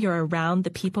more you're around the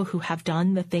people who have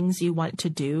done the things you want to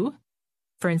do,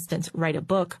 for instance, write a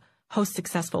book, host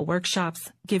successful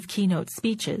workshops, give keynote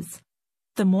speeches,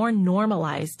 the more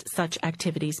normalized such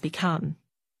activities become.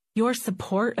 Your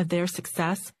support of their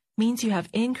success means you have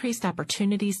increased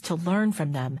opportunities to learn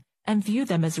from them and view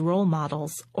them as role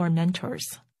models or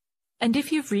mentors. And if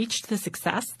you've reached the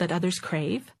success that others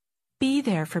crave, be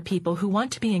there for people who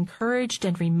want to be encouraged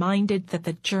and reminded that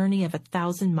the journey of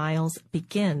 1,000 miles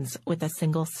begins with a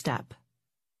single step.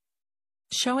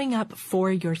 Showing up for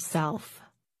yourself.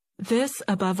 This,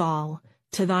 above all,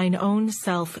 to thine own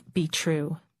self be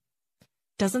true.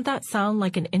 Doesn't that sound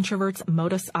like an introvert's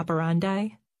modus operandi?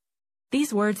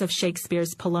 These words of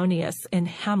Shakespeare's Polonius in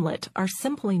Hamlet are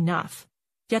simple enough,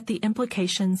 yet the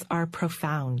implications are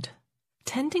profound.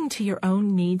 Tending to your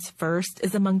own needs first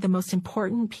is among the most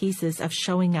important pieces of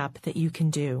showing up that you can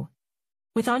do.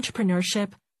 With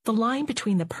entrepreneurship, the line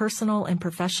between the personal and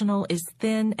professional is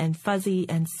thin and fuzzy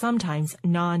and sometimes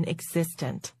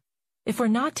non-existent. If we're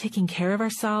not taking care of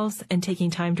ourselves and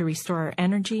taking time to restore our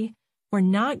energy, we're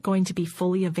not going to be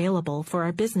fully available for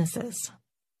our businesses.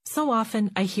 So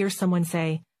often I hear someone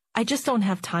say, I just don't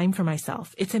have time for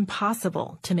myself. It's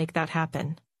impossible to make that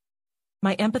happen.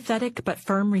 My empathetic but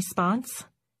firm response?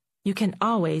 You can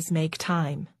always make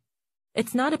time.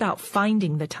 It's not about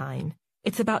finding the time.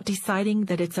 It's about deciding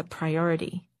that it's a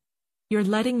priority. You're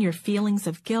letting your feelings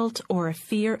of guilt or a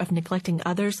fear of neglecting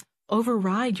others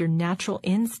override your natural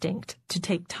instinct to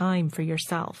take time for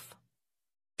yourself.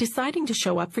 Deciding to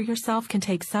show up for yourself can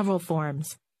take several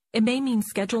forms. It may mean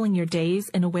scheduling your days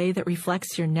in a way that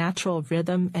reflects your natural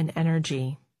rhythm and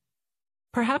energy.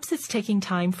 Perhaps it's taking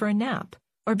time for a nap,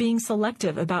 or being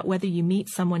selective about whether you meet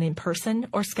someone in person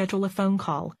or schedule a phone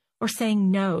call, or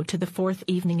saying no to the fourth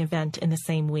evening event in the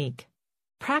same week.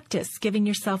 Practice giving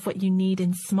yourself what you need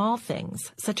in small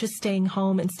things, such as staying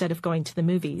home instead of going to the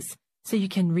movies, so you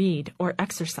can read or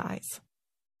exercise.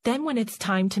 Then when it's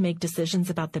time to make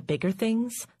decisions about the bigger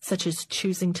things, such as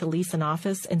choosing to lease an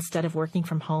office instead of working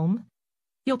from home,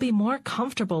 you'll be more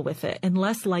comfortable with it and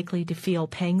less likely to feel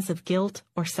pangs of guilt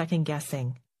or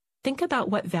second-guessing. Think about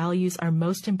what values are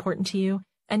most important to you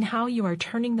and how you are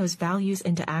turning those values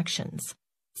into actions.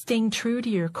 Staying true to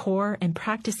your core and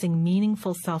practicing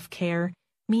meaningful self-care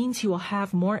means you will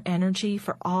have more energy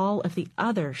for all of the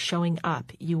other showing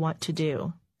up you want to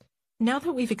do. Now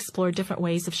that we've explored different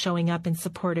ways of showing up in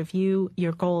support of you,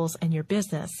 your goals, and your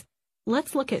business,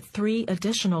 let's look at 3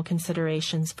 additional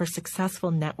considerations for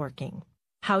successful networking.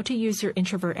 How to use your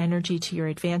introvert energy to your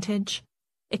advantage,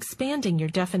 expanding your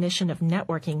definition of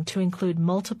networking to include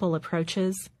multiple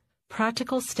approaches,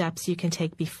 practical steps you can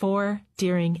take before,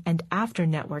 during, and after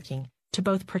networking to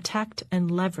both protect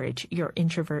and leverage your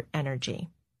introvert energy.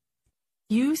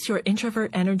 Use your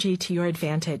introvert energy to your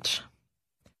advantage.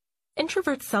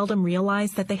 Introverts seldom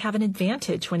realize that they have an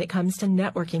advantage when it comes to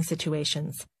networking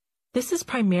situations. This is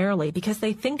primarily because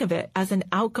they think of it as an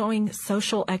outgoing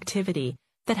social activity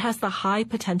that has the high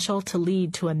potential to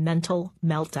lead to a mental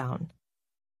meltdown.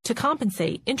 To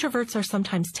compensate, introverts are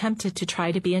sometimes tempted to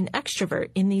try to be an extrovert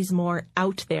in these more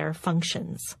out-there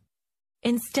functions.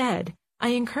 Instead, I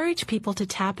encourage people to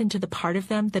tap into the part of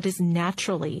them that is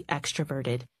naturally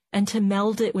extroverted and to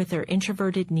meld it with their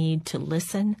introverted need to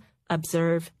listen,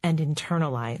 observe, and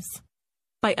internalize.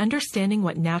 By understanding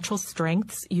what natural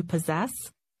strengths you possess,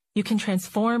 you can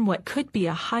transform what could be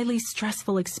a highly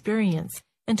stressful experience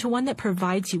into one that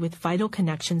provides you with vital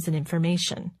connections and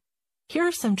information. Here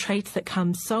are some traits that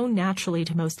come so naturally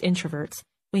to most introverts,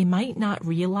 we might not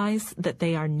realize that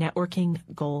they are networking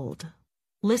gold.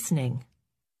 Listening.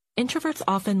 Introverts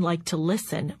often like to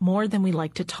listen more than we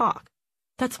like to talk.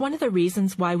 That's one of the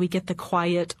reasons why we get the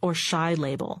quiet or shy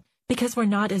label, because we're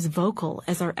not as vocal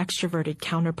as our extroverted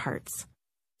counterparts.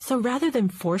 So rather than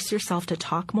force yourself to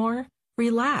talk more,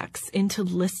 relax into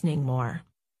listening more.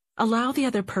 Allow the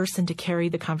other person to carry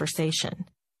the conversation.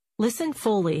 Listen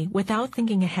fully without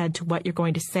thinking ahead to what you're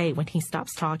going to say when he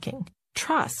stops talking.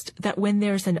 Trust that when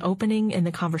there's an opening in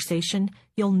the conversation,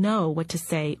 you'll know what to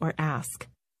say or ask.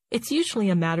 It's usually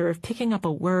a matter of picking up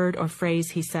a word or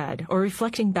phrase he said, or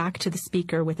reflecting back to the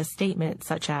speaker with a statement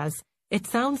such as, "It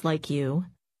sounds like you,"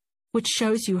 which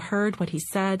shows you heard what he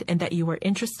said and that you are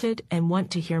interested and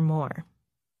want to hear more.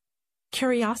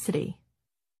 Curiosity.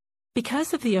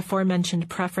 Because of the aforementioned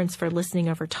preference for listening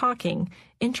over talking,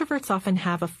 introverts often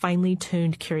have a finely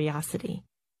tuned curiosity.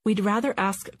 We'd rather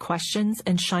ask questions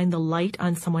and shine the light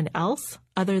on someone else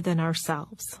other than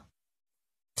ourselves.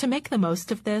 To make the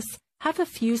most of this, have a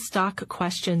few stock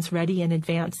questions ready in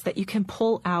advance that you can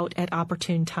pull out at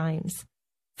opportune times.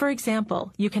 For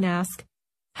example, you can ask,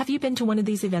 "Have you been to one of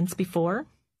these events before?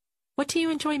 What do you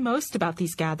enjoy most about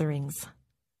these gatherings?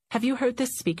 Have you heard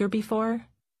this speaker before?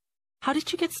 How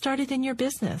did you get started in your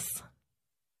business?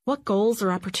 What goals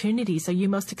or opportunities are you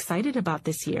most excited about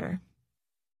this year?"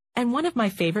 And one of my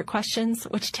favorite questions,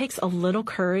 which takes a little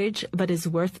courage but is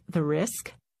worth the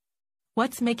risk,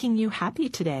 what's making you happy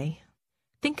today?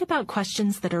 Think about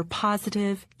questions that are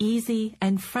positive, easy,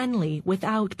 and friendly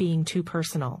without being too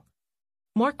personal.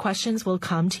 More questions will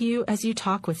come to you as you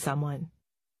talk with someone.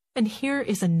 And here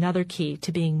is another key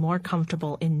to being more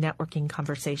comfortable in networking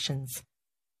conversations.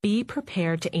 Be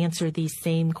prepared to answer these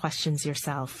same questions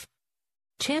yourself.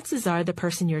 Chances are the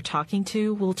person you're talking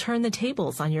to will turn the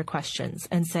tables on your questions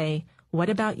and say, "What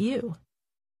about you?"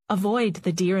 Avoid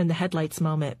the deer in the headlights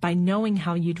moment by knowing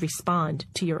how you'd respond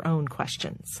to your own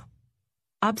questions.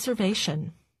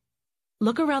 Observation.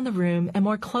 Look around the room and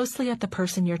more closely at the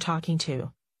person you're talking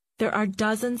to. There are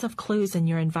dozens of clues in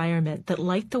your environment that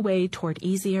light the way toward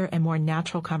easier and more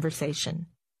natural conversation.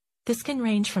 This can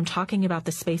range from talking about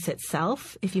the space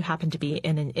itself, if you happen to be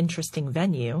in an interesting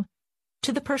venue,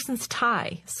 to the person's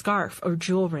tie, scarf, or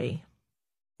jewelry.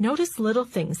 Notice little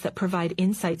things that provide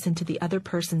insights into the other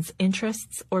person's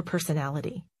interests or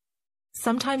personality.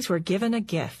 Sometimes we're given a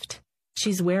gift.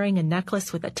 She's wearing a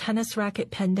necklace with a tennis racket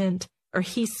pendant, or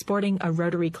he's sporting a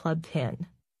Rotary Club pin.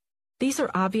 These are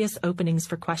obvious openings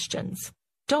for questions.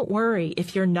 Don't worry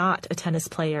if you're not a tennis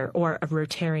player or a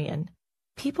Rotarian.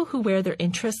 People who wear their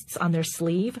interests on their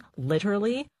sleeve,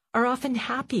 literally, are often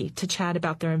happy to chat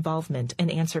about their involvement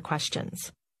and answer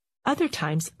questions. Other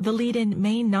times, the lead-in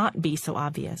may not be so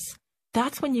obvious.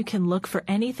 That's when you can look for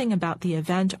anything about the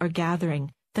event or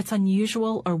gathering that's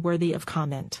unusual or worthy of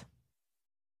comment.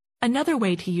 Another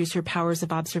way to use your powers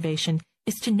of observation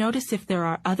is to notice if there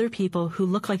are other people who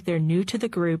look like they're new to the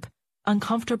group,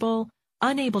 uncomfortable,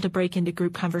 unable to break into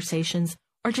group conversations,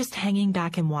 or just hanging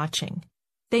back and watching.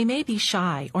 They may be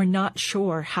shy or not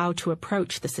sure how to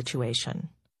approach the situation.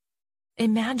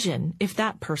 Imagine if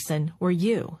that person were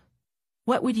you.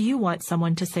 What would you want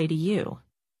someone to say to you?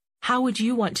 How would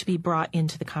you want to be brought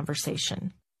into the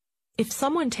conversation? If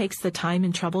someone takes the time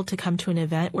and trouble to come to an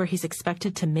event where he's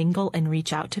expected to mingle and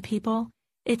reach out to people,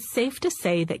 it's safe to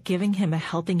say that giving him a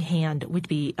helping hand would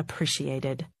be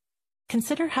appreciated.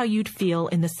 Consider how you'd feel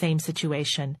in the same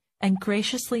situation and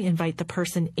graciously invite the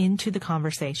person into the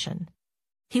conversation.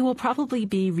 He will probably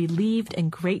be relieved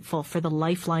and grateful for the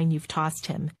lifeline you've tossed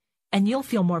him, and you'll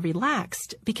feel more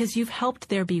relaxed because you've helped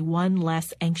there be one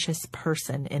less anxious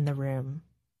person in the room.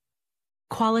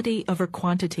 Quality over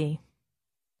quantity.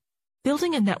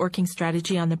 Building a networking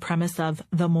strategy on the premise of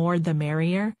the more the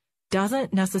merrier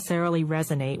doesn't necessarily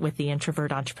resonate with the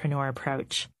introvert entrepreneur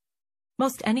approach.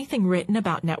 Most anything written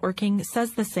about networking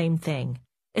says the same thing.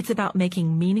 It's about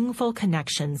making meaningful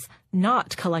connections,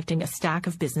 not collecting a stack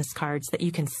of business cards that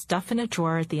you can stuff in a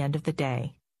drawer at the end of the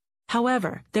day.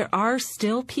 However, there are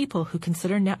still people who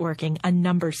consider networking a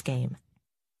numbers game.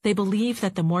 They believe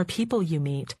that the more people you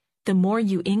meet, the more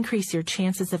you increase your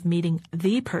chances of meeting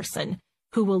the person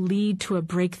who will lead to a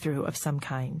breakthrough of some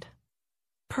kind.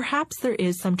 Perhaps there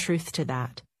is some truth to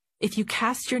that. If you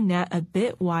cast your net a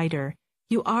bit wider,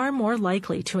 you are more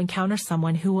likely to encounter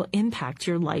someone who will impact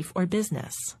your life or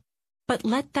business. But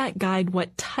let that guide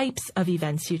what types of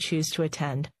events you choose to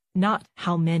attend, not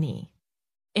how many.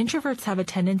 Introverts have a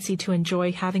tendency to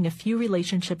enjoy having a few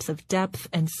relationships of depth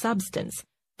and substance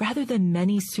rather than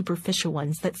many superficial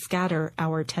ones that scatter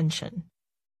our attention.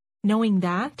 Knowing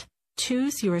that,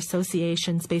 choose your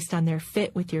associations based on their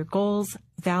fit with your goals,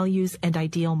 values, and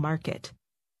ideal market.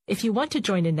 If you want to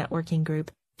join a networking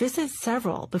group, visit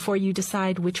several before you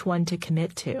decide which one to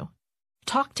commit to.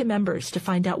 Talk to members to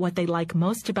find out what they like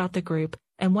most about the group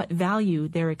and what value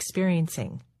they're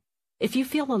experiencing. If you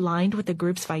feel aligned with the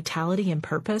group's vitality and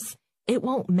purpose, it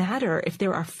won't matter if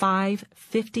there are 5,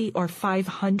 50, or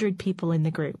 500 people in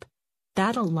the group.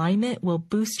 That alignment will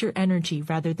boost your energy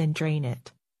rather than drain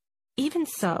it. Even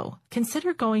so,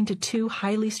 consider going to 2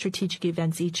 highly strategic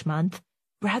events each month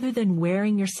rather than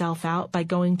wearing yourself out by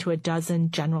going to a dozen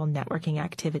general networking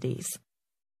activities.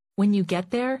 When you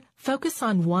get there, focus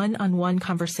on one-on-one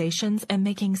conversations and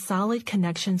making solid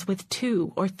connections with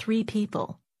 2 or 3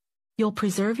 people. You'll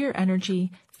preserve your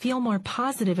energy, feel more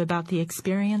positive about the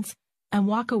experience, and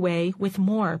walk away with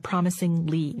more promising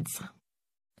leads.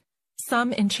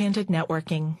 Some enchanted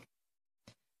networking.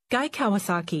 Guy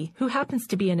Kawasaki, who happens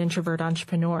to be an introvert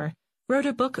entrepreneur, wrote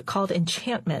a book called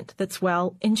Enchantment that's,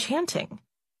 well, enchanting.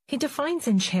 He defines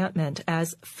enchantment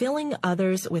as filling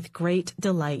others with great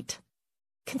delight.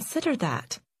 Consider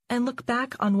that and look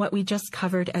back on what we just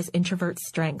covered as introvert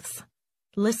strengths.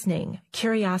 Listening,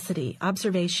 curiosity,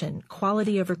 observation,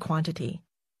 quality over quantity.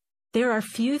 There are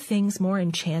few things more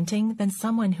enchanting than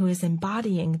someone who is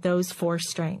embodying those 4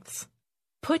 strengths.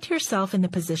 Put yourself in the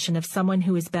position of someone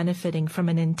who is benefiting from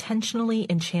an intentionally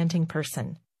enchanting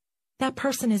person. That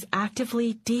person is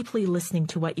actively, deeply listening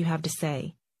to what you have to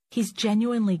say. He's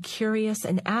genuinely curious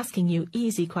and asking you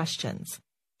easy questions.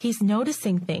 He's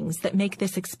noticing things that make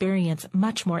this experience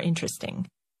much more interesting.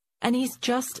 And he's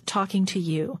just talking to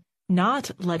you,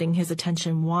 not letting his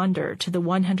attention wander to the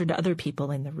 100 other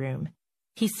people in the room.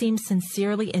 He seems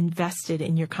sincerely invested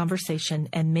in your conversation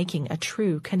and making a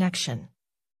true connection.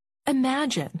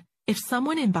 Imagine if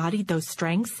someone embodied those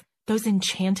strengths, those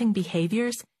enchanting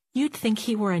behaviors, you'd think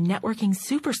he were a networking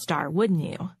superstar, wouldn't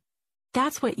you?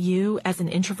 That's what you, as an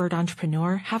introvert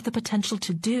entrepreneur, have the potential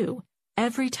to do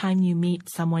every time you meet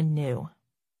someone new.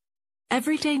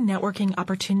 Everyday networking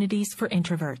opportunities for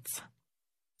introverts.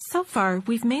 So far,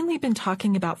 we've mainly been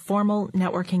talking about formal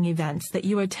networking events that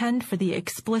you attend for the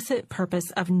explicit purpose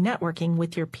of networking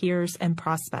with your peers and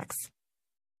prospects.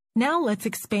 Now let's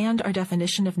expand our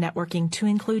definition of networking to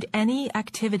include any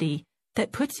activity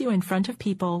that puts you in front of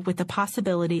people with the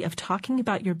possibility of talking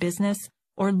about your business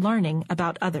or learning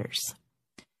about others.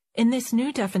 In this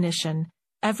new definition,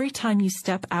 every time you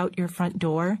step out your front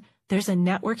door, there's a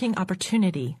networking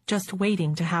opportunity just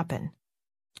waiting to happen.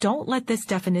 Don't let this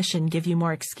definition give you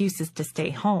more excuses to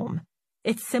stay home.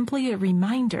 It's simply a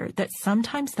reminder that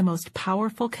sometimes the most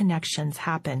powerful connections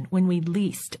happen when we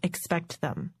least expect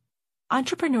them.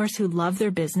 Entrepreneurs who love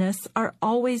their business are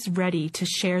always ready to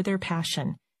share their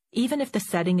passion, even if the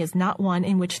setting is not one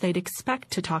in which they'd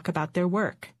expect to talk about their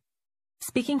work.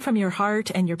 Speaking from your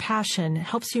heart and your passion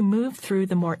helps you move through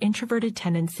the more introverted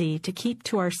tendency to keep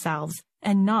to ourselves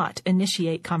and not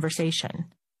initiate conversation.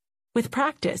 With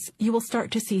practice, you will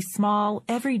start to see small,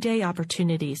 everyday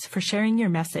opportunities for sharing your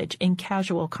message in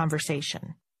casual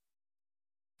conversation.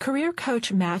 Career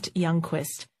coach Matt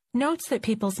Youngquist notes that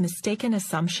people's mistaken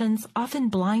assumptions often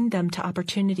blind them to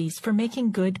opportunities for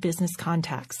making good business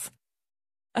contacts.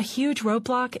 A huge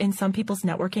roadblock in some people's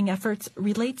networking efforts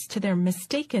relates to their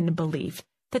mistaken belief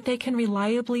that they can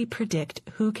reliably predict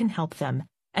who can help them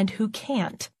and who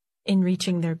can't in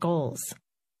reaching their goals.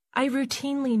 I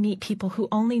routinely meet people who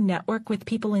only network with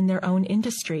people in their own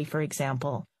industry, for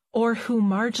example, or who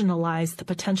marginalize the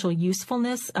potential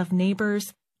usefulness of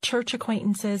neighbors, church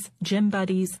acquaintances, gym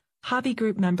buddies, hobby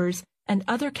group members, and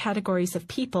other categories of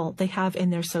people they have in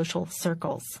their social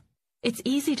circles. It's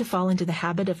easy to fall into the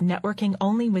habit of networking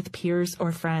only with peers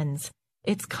or friends.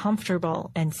 It's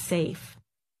comfortable and safe.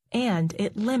 And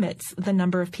it limits the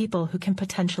number of people who can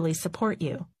potentially support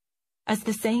you. As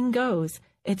the saying goes,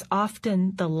 it's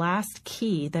often the last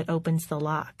key that opens the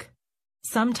lock.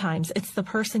 Sometimes it's the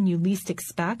person you least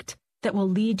expect that will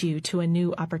lead you to a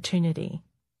new opportunity.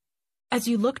 As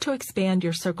you look to expand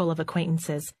your circle of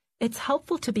acquaintances, it's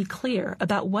helpful to be clear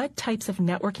about what types of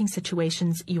networking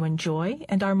situations you enjoy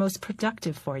and are most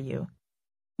productive for you.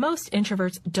 Most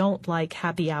introverts don't like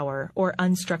happy hour or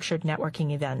unstructured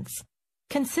networking events.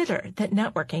 Consider that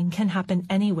networking can happen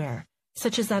anywhere,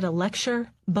 such as at a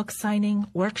lecture, book signing,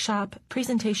 workshop,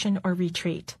 presentation, or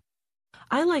retreat.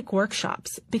 I like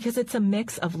workshops because it's a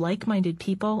mix of like-minded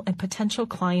people and potential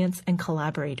clients and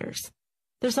collaborators.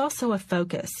 There's also a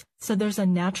focus, so there's a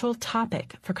natural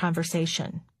topic for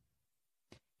conversation.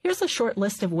 Here's a short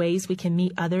list of ways we can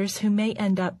meet others who may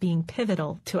end up being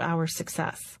pivotal to our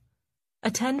success.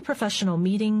 Attend professional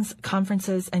meetings,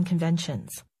 conferences, and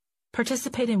conventions.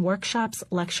 Participate in workshops,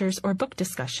 lectures, or book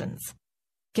discussions.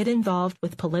 Get involved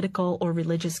with political or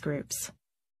religious groups.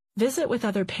 Visit with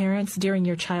other parents during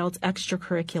your child's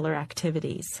extracurricular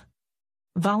activities.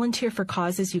 Volunteer for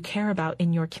causes you care about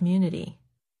in your community.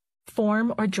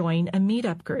 Form or join a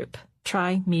meetup group.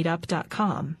 Try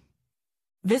meetup.com.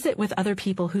 Visit with other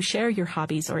people who share your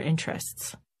hobbies or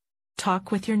interests.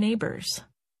 Talk with your neighbors.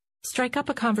 Strike up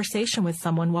a conversation with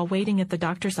someone while waiting at the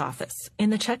doctor's office,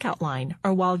 in the checkout line,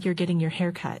 or while you're getting your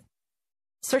hair cut.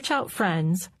 Search out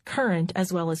friends, current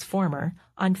as well as former,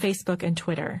 on Facebook and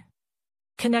Twitter.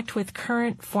 Connect with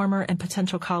current, former, and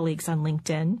potential colleagues on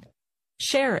LinkedIn.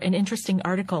 Share an interesting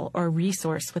article or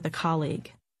resource with a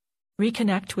colleague.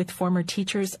 Reconnect with former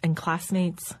teachers and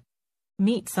classmates.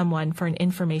 Meet someone for an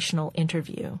informational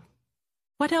interview.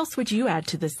 What else would you add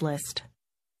to this list?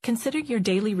 Consider your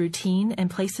daily routine and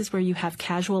places where you have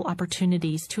casual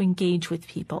opportunities to engage with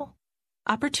people.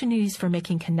 Opportunities for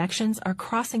making connections are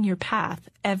crossing your path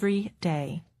every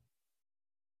day.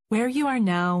 Where you are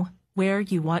now, where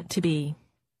you want to be.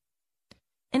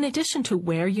 In addition to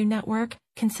where you network,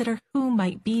 consider who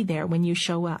might be there when you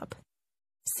show up.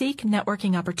 Seek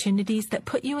networking opportunities that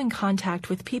put you in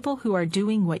contact with people who are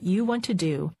doing what you want to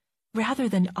do, rather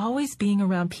than always being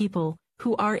around people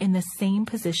who are in the same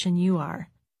position you are.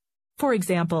 For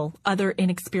example, other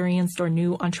inexperienced or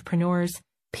new entrepreneurs,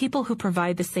 people who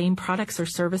provide the same products or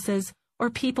services,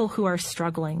 or people who are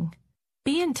struggling.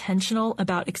 Be intentional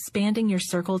about expanding your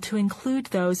circle to include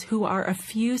those who are a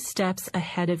few steps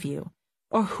ahead of you,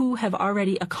 or who have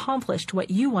already accomplished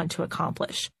what you want to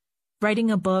accomplish.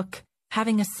 Writing a book,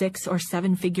 having a 6- or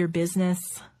 7-figure business,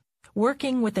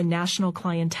 working with a national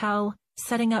clientele,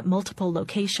 setting up multiple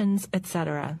locations,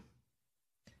 etc.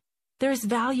 There is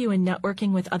value in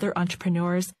networking with other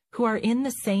entrepreneurs who are in the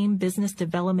same business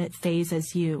development phase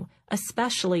as you,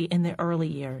 especially in the early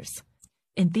years.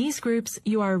 In these groups,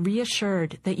 you are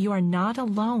reassured that you are not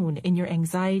alone in your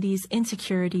anxieties,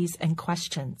 insecurities, and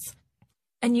questions,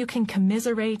 and you can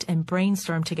commiserate and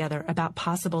brainstorm together about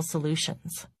possible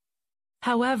solutions.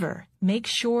 However, make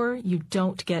sure you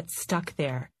don't get stuck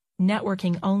there,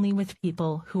 networking only with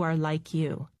people who are like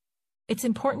you. It's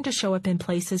important to show up in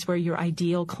places where your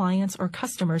ideal clients or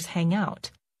customers hang out.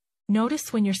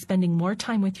 Notice when you're spending more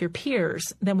time with your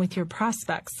peers than with your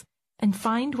prospects, and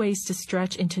find ways to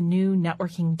stretch into new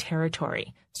networking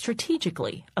territory,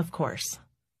 strategically, of course.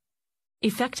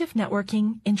 Effective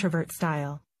networking, introvert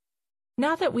style.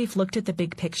 Now that we've looked at the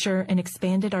big picture and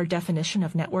expanded our definition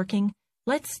of networking,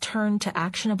 let's turn to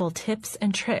actionable tips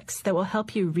and tricks that will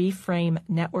help you reframe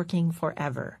networking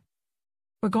forever.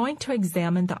 We're going to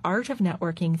examine the art of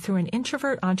networking through an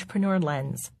introvert entrepreneur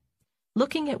lens,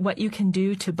 looking at what you can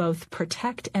do to both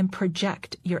protect and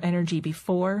project your energy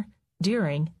before,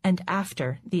 during, and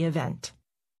after the event.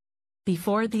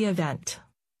 Before the event.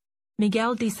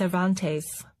 Miguel de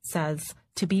Cervantes says,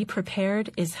 "To be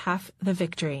prepared is half the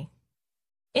victory."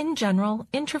 In general,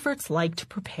 introverts like to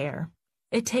prepare.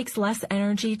 It takes less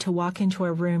energy to walk into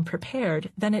a room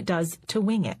prepared than it does to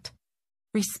wing it.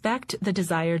 Respect the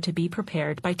desire to be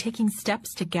prepared by taking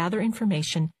steps to gather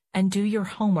information and do your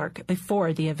homework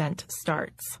before the event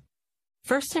starts.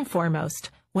 First and foremost,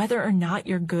 whether or not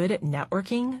you're good at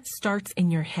networking starts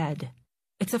in your head.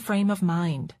 It's a frame of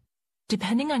mind.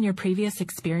 Depending on your previous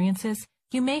experiences,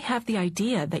 you may have the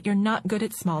idea that you're not good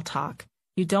at small talk,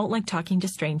 you don't like talking to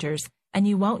strangers, and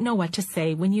you won't know what to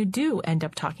say when you do end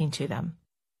up talking to them.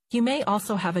 You may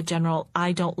also have a general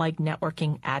 "I don't like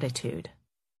networking" attitude.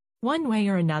 One way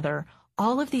or another,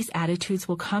 all of these attitudes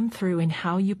will come through in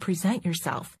how you present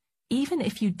yourself, even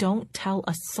if you don't tell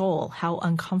a soul how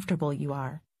uncomfortable you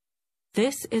are.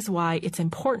 This is why it's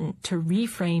important to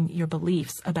reframe your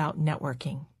beliefs about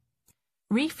networking.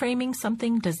 Reframing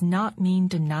something does not mean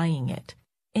denying it.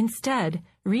 Instead,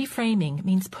 reframing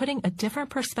means putting a different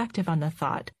perspective on the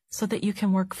thought so that you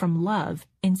can work from love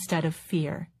instead of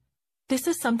fear. This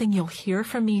is something you'll hear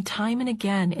from me time and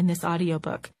again in this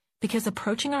audiobook, because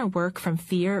approaching our work from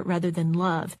fear rather than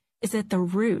love is at the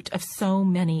root of so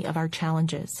many of our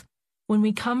challenges. When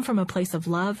we come from a place of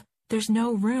love, there's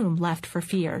no room left for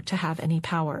fear to have any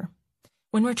power.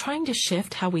 When we're trying to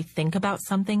shift how we think about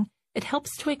something, it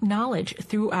helps to acknowledge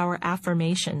through our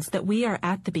affirmations that we are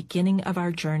at the beginning of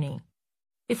our journey.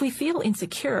 If we feel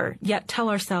insecure, yet tell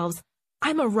ourselves,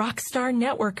 "I'm a rock star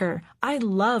networker. I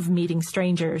love meeting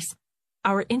strangers,"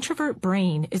 our introvert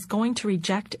brain is going to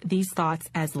reject these thoughts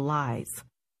as lies.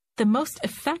 The most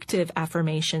effective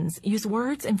affirmations use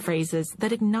words and phrases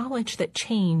that acknowledge that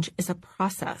change is a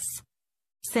process.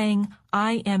 Saying,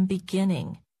 "I am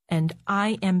beginning," and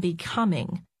 "I am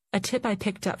becoming," a tip I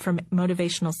picked up from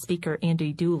motivational speaker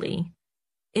Andy Dooley,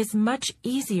 is much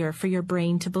easier for your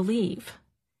brain to believe.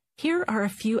 Here are a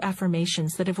few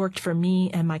affirmations that have worked for me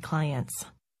and my clients.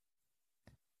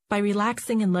 By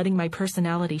relaxing and letting my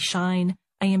personality shine,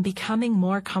 I am becoming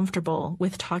more comfortable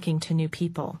with talking to new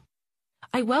people.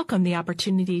 I welcome the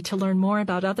opportunity to learn more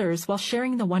about others while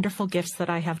sharing the wonderful gifts that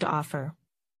I have to offer.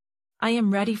 I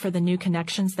am ready for the new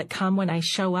connections that come when I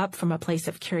show up from a place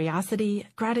of curiosity,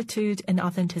 gratitude, and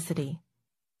authenticity.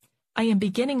 I am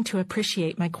beginning to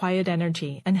appreciate my quiet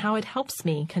energy and how it helps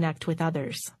me connect with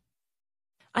others.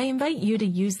 I invite you to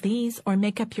use these or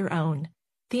make up your own.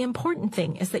 The important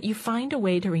thing is that you find a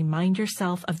way to remind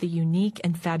yourself of the unique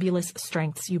and fabulous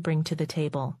strengths you bring to the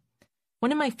table.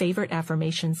 One of my favorite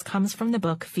affirmations comes from the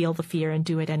book Feel the Fear and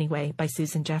Do It Anyway by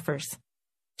Susan Jeffers.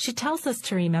 She tells us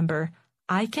to remember,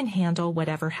 "I can handle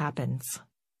whatever happens."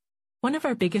 One of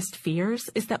our biggest fears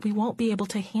is that we won't be able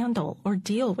to handle or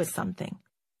deal with something.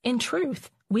 In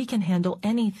truth, we can handle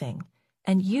anything,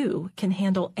 and you can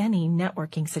handle any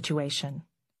networking situation.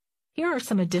 Here are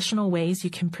some additional ways you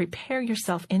can prepare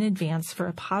yourself in advance for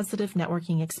a positive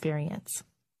networking experience.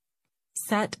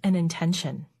 Set an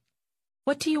intention.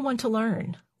 What do you want to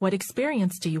learn? What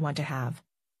experience do you want to have?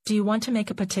 Do you want to make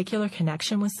a particular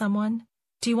connection with someone?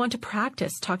 Do you want to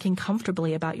practice talking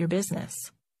comfortably about your business?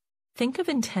 Think of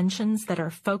intentions that are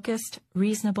focused,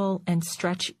 reasonable, and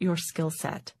stretch your skill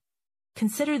set.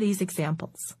 Consider these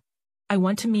examples. I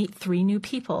want to meet 3 new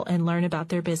people and learn about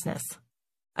their business.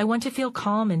 I want to feel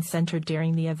calm and centered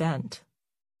during the event.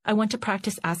 I want to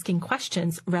practice asking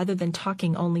questions rather than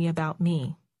talking only about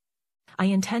me. I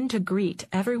intend to greet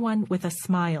everyone with a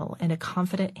smile and a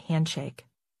confident handshake.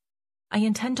 I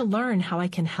intend to learn how I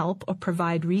can help or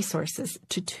provide resources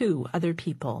to 2 other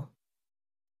people.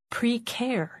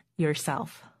 Pre-care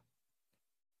yourself.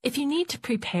 If you need to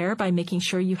prepare by making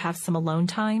sure you have some alone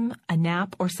time, a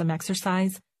nap, or some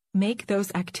exercise, make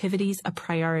those activities a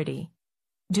priority.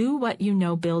 Do what you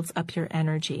know builds up your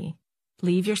energy.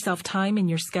 Leave yourself time in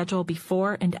your schedule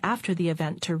before and after the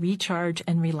event to recharge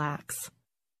and relax.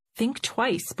 Think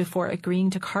twice before agreeing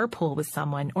to carpool with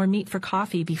someone or meet for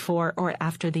coffee before or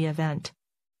after the event.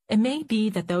 It may be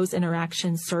that those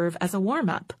interactions serve as a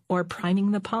warm-up or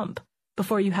priming the pump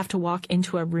before you have to walk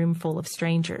into a room full of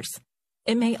strangers.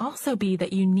 It may also be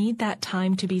that you need that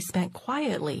time to be spent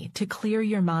quietly to clear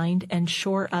your mind and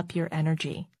shore up your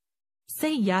energy.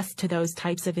 Say yes to those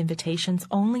types of invitations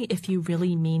only if you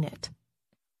really mean it.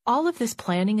 All of this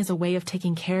planning is a way of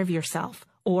taking care of yourself,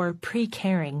 or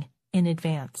pre-caring, in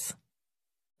advance.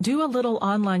 Do a little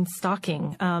online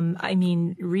stalking,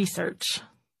 research.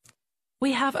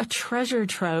 We have a treasure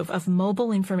trove of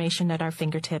mobile information at our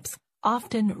fingertips,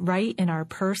 often right in our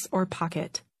purse or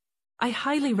pocket. I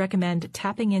highly recommend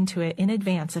tapping into it in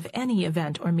advance of any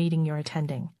event or meeting you're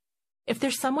attending. If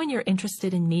there's someone you're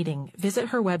interested in meeting, visit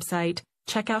her website,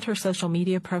 check out her social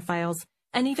media profiles,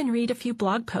 and even read a few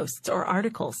blog posts or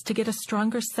articles to get a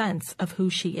stronger sense of who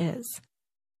she is.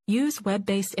 Use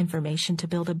web-based information to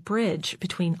build a bridge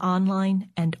between online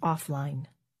and offline.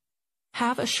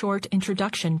 Have a short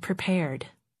introduction prepared.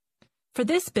 For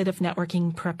this bit of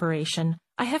networking preparation,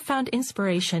 I have found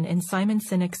inspiration in Simon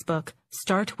Sinek's book,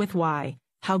 Start With Why: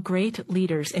 How Great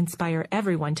Leaders Inspire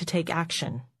Everyone to Take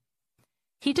Action.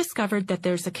 He discovered that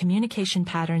there's a communication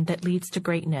pattern that leads to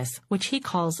greatness, which he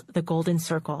calls the golden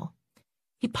circle.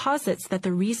 He posits that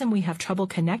the reason we have trouble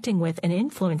connecting with and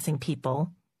influencing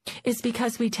people is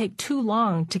because we take too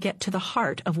long to get to the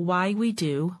heart of why we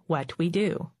do what we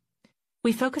do.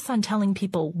 We focus on telling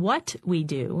people what we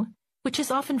do, which is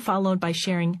often followed by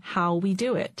sharing how we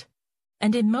do it.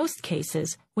 And in most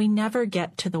cases, we never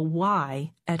get to the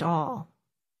why at all.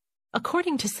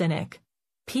 According to Sinek,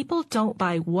 people don't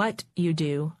buy what you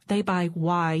do, they buy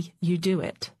why you do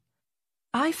it.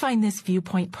 I find this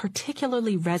viewpoint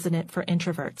particularly resonant for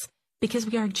introverts because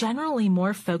we are generally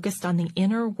more focused on the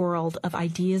inner world of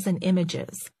ideas and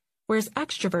images, whereas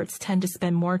extroverts tend to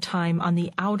spend more time on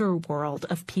the outer world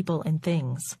of people and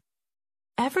things.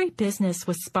 Every business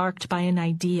was sparked by an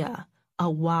idea, a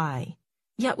why,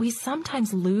 yet we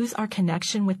sometimes lose our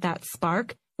connection with that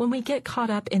spark when we get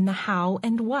caught up in the how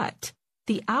and what,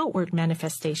 the outward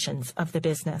manifestations of the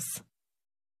business.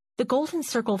 The Golden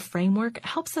Circle framework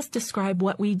helps us describe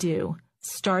what we do,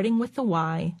 starting with the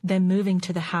why, then moving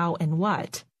to the how and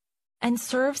what, and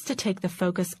serves to take the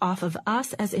focus off of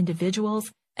us as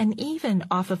individuals and even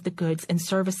off of the goods and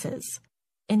services.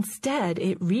 Instead,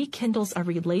 it rekindles a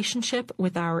relationship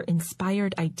with our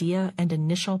inspired idea and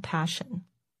initial passion.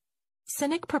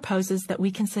 Sinek proposes that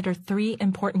we consider 3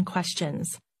 important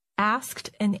questions, asked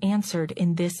and answered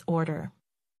in this order.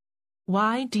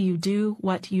 Why do you do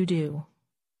what you do?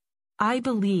 I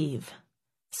believe.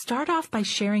 Start off by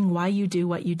sharing why you do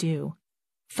what you do.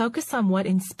 Focus on what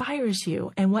inspires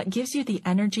you and what gives you the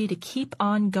energy to keep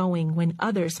on going when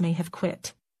others may have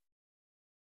quit.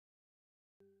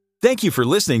 Thank you for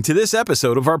listening to this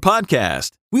episode of our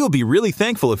podcast. We will be really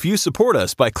thankful if you support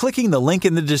us by clicking the link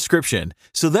in the description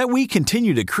so that we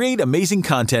continue to create amazing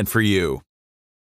content for you.